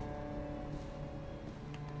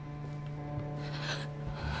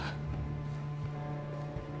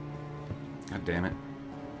 God damn it.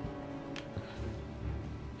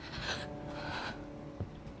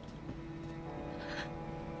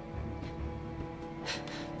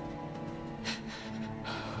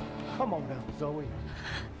 Come on now, Zoe.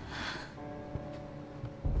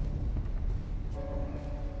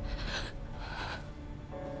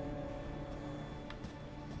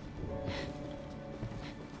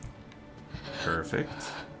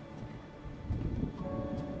 Perfect.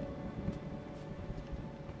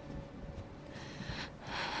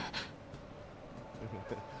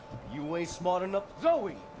 You ain't smart enough,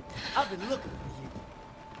 Zoe. I've been looking for you.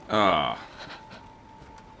 Ah.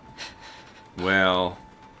 Well.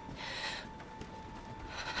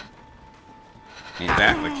 Ain't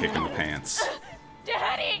that the kick in the pants?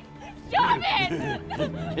 Daddy, stop it!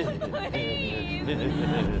 Please.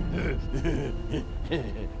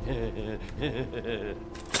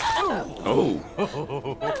 Oh.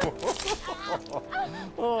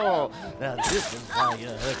 Oh, now this is how you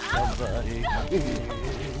hurt somebody.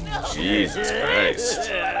 Jesus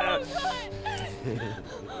Christ.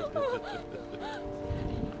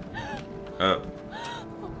 Oh.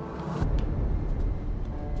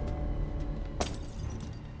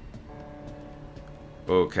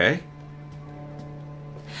 Okay.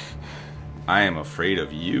 I am afraid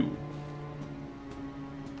of you.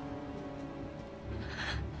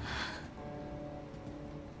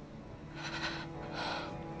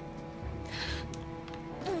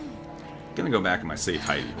 Gonna go back in my safe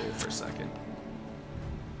hidey hole for a second.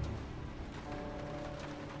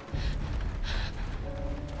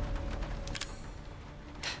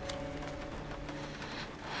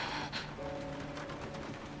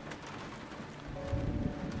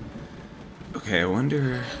 Okay, I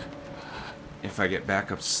wonder if I get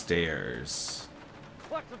back upstairs.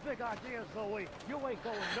 What's the big idea, Zoe? You ain't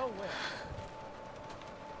going nowhere.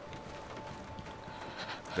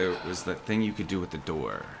 There was that thing you could do with the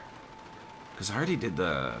door. Because I already did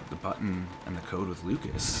the button and the code with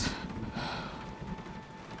Lucas.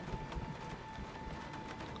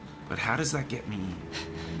 But how does that get me?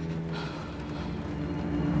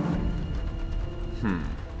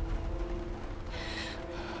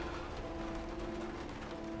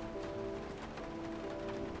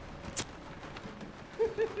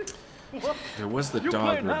 There was the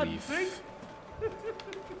dog relief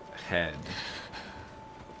head.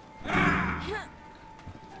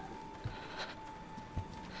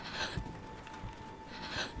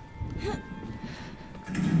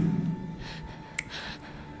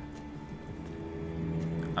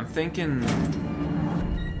 I'm thinking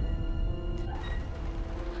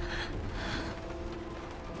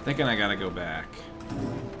I gotta go back.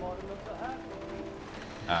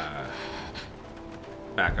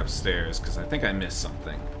 Back upstairs, because I think I missed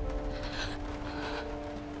something.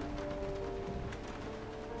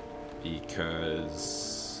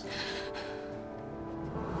 Because...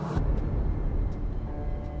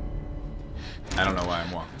 I don't know why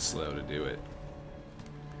I'm walking slow to do it.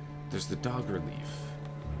 There's the dog relief.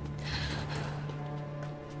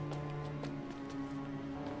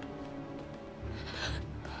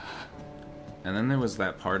 And then there was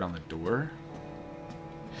that part on the door.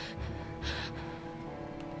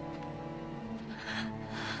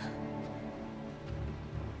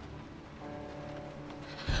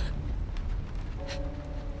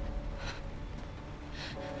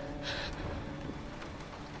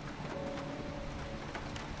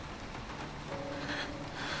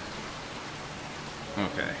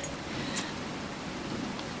 Okay.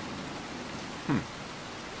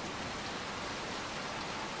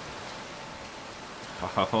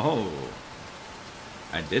 Oh,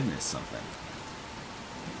 I did miss something.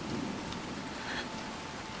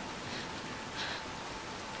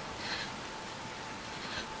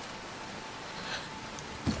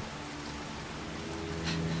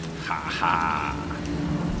 Ha ha.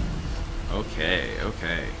 Okay,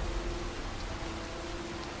 okay.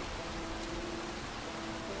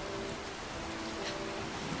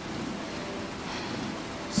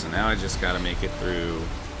 So now I just gotta make it through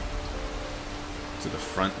to the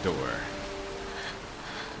front door.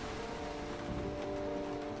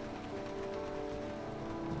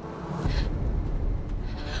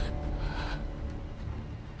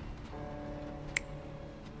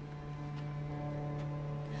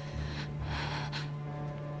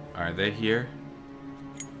 Are they here?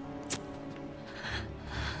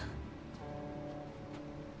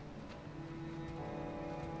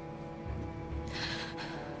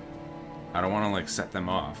 I don't want to like set them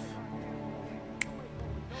off.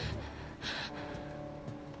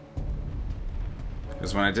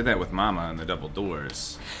 Because when I did that with Mama and the double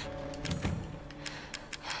doors,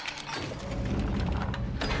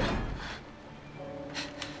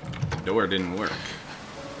 the door didn't work.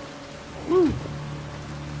 Woo!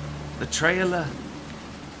 The trailer.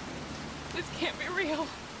 This can't be real.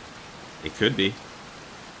 It could be.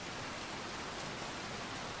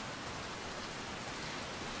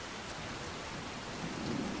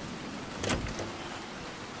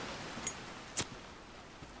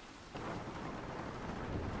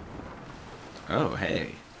 Oh,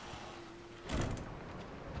 hey.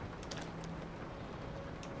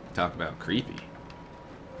 Talk about creepy.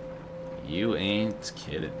 You ain't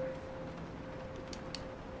kidding.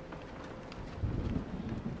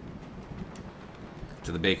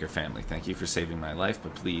 To the Baker family, thank you for saving my life,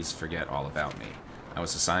 but please forget all about me. I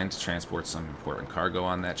was assigned to transport some important cargo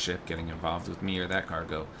on that ship. Getting involved with me or that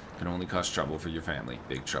cargo can only cause trouble for your family.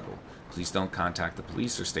 Big trouble. Please don't contact the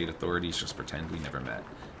police or state authorities. Just pretend we never met.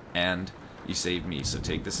 And you saved me, so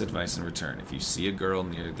take this advice in return. If you see a girl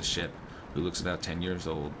near the ship who looks about 10 years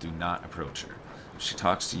old, do not approach her. If she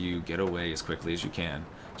talks to you, get away as quickly as you can.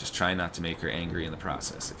 Just try not to make her angry in the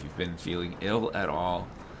process. If you've been feeling ill at all,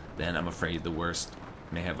 then I'm afraid the worst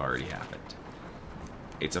may have already happened.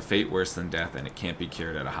 It's a fate worse than death, and it can't be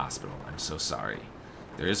cured at a hospital. I'm so sorry.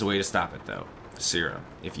 There is a way to stop it, though. Serum.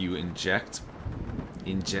 If you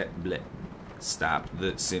stop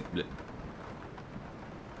the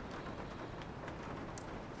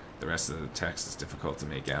The rest of the text is difficult to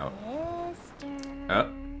make out. Oh.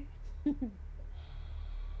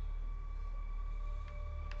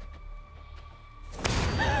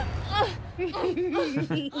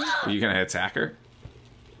 Are you gonna attack her?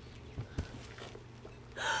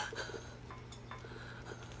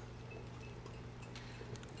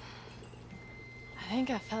 I think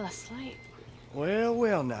I fell asleep. Well,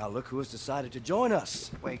 well, now look who has decided to join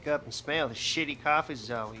us. Wake up and smell the shitty coffee,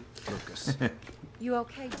 Zoe. Lucas. You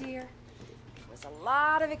okay, dear? There was a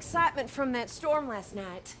lot of excitement from that storm last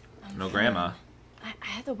night. No grandma. I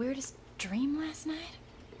had the weirdest dream last night.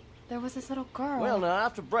 There was this little girl. Well, now,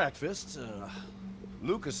 after breakfast,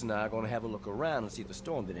 Lucas and I are going to have a look around and see if the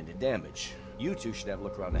storm did any damage. You two should have a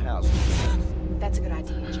look around the house. That's a good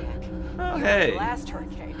idea, Jack. Oh, hey. The last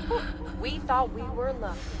hurricane, we thought we were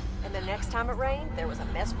lucky. And the next time it rained, there was a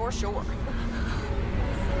mess for sure.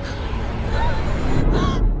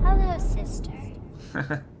 Hello, sister.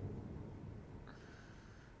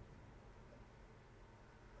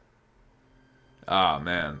 Oh,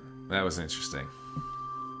 man. That was interesting.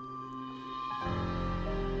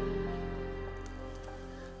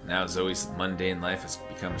 Now Zoe's mundane life has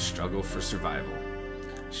become a struggle for survival.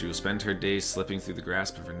 She will spend her days slipping through the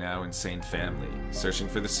grasp of her now insane family, searching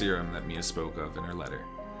for the serum that Mia spoke of in her letter.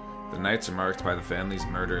 The nights are marked by the family's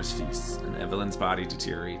murderous feasts, and Evelyn's body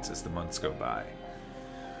deteriorates as the months go by.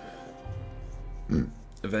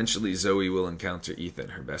 Eventually, Zoe will encounter Ethan,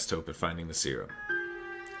 her best hope at finding the serum.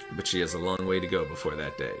 But she has a long way to go before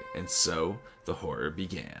that day, and so the horror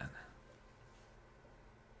began.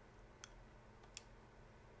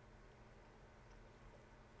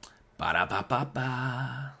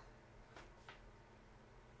 Ba-da-ba-ba-ba.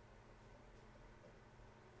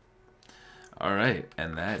 Alright,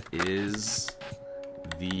 and that is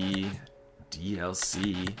the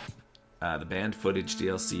DLC, the Banned Footage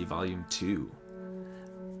DLC Volume 2.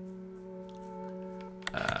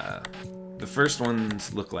 The first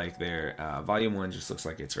ones look like they're, Volume 1 just looks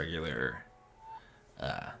like it's regular,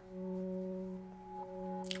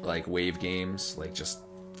 like wave games, like just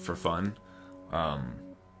for fun,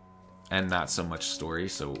 and not so much story,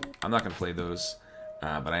 so I'm not going to play those,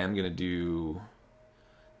 but I am going to do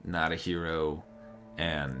Not a Hero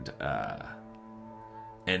and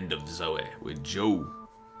End of Zoe with Joe.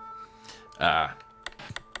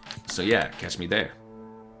 So yeah, catch me there.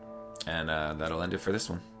 And that'll end it for this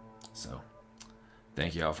one. So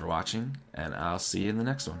thank you all for watching, and I'll see you in the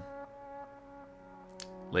next one.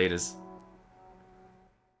 Laters.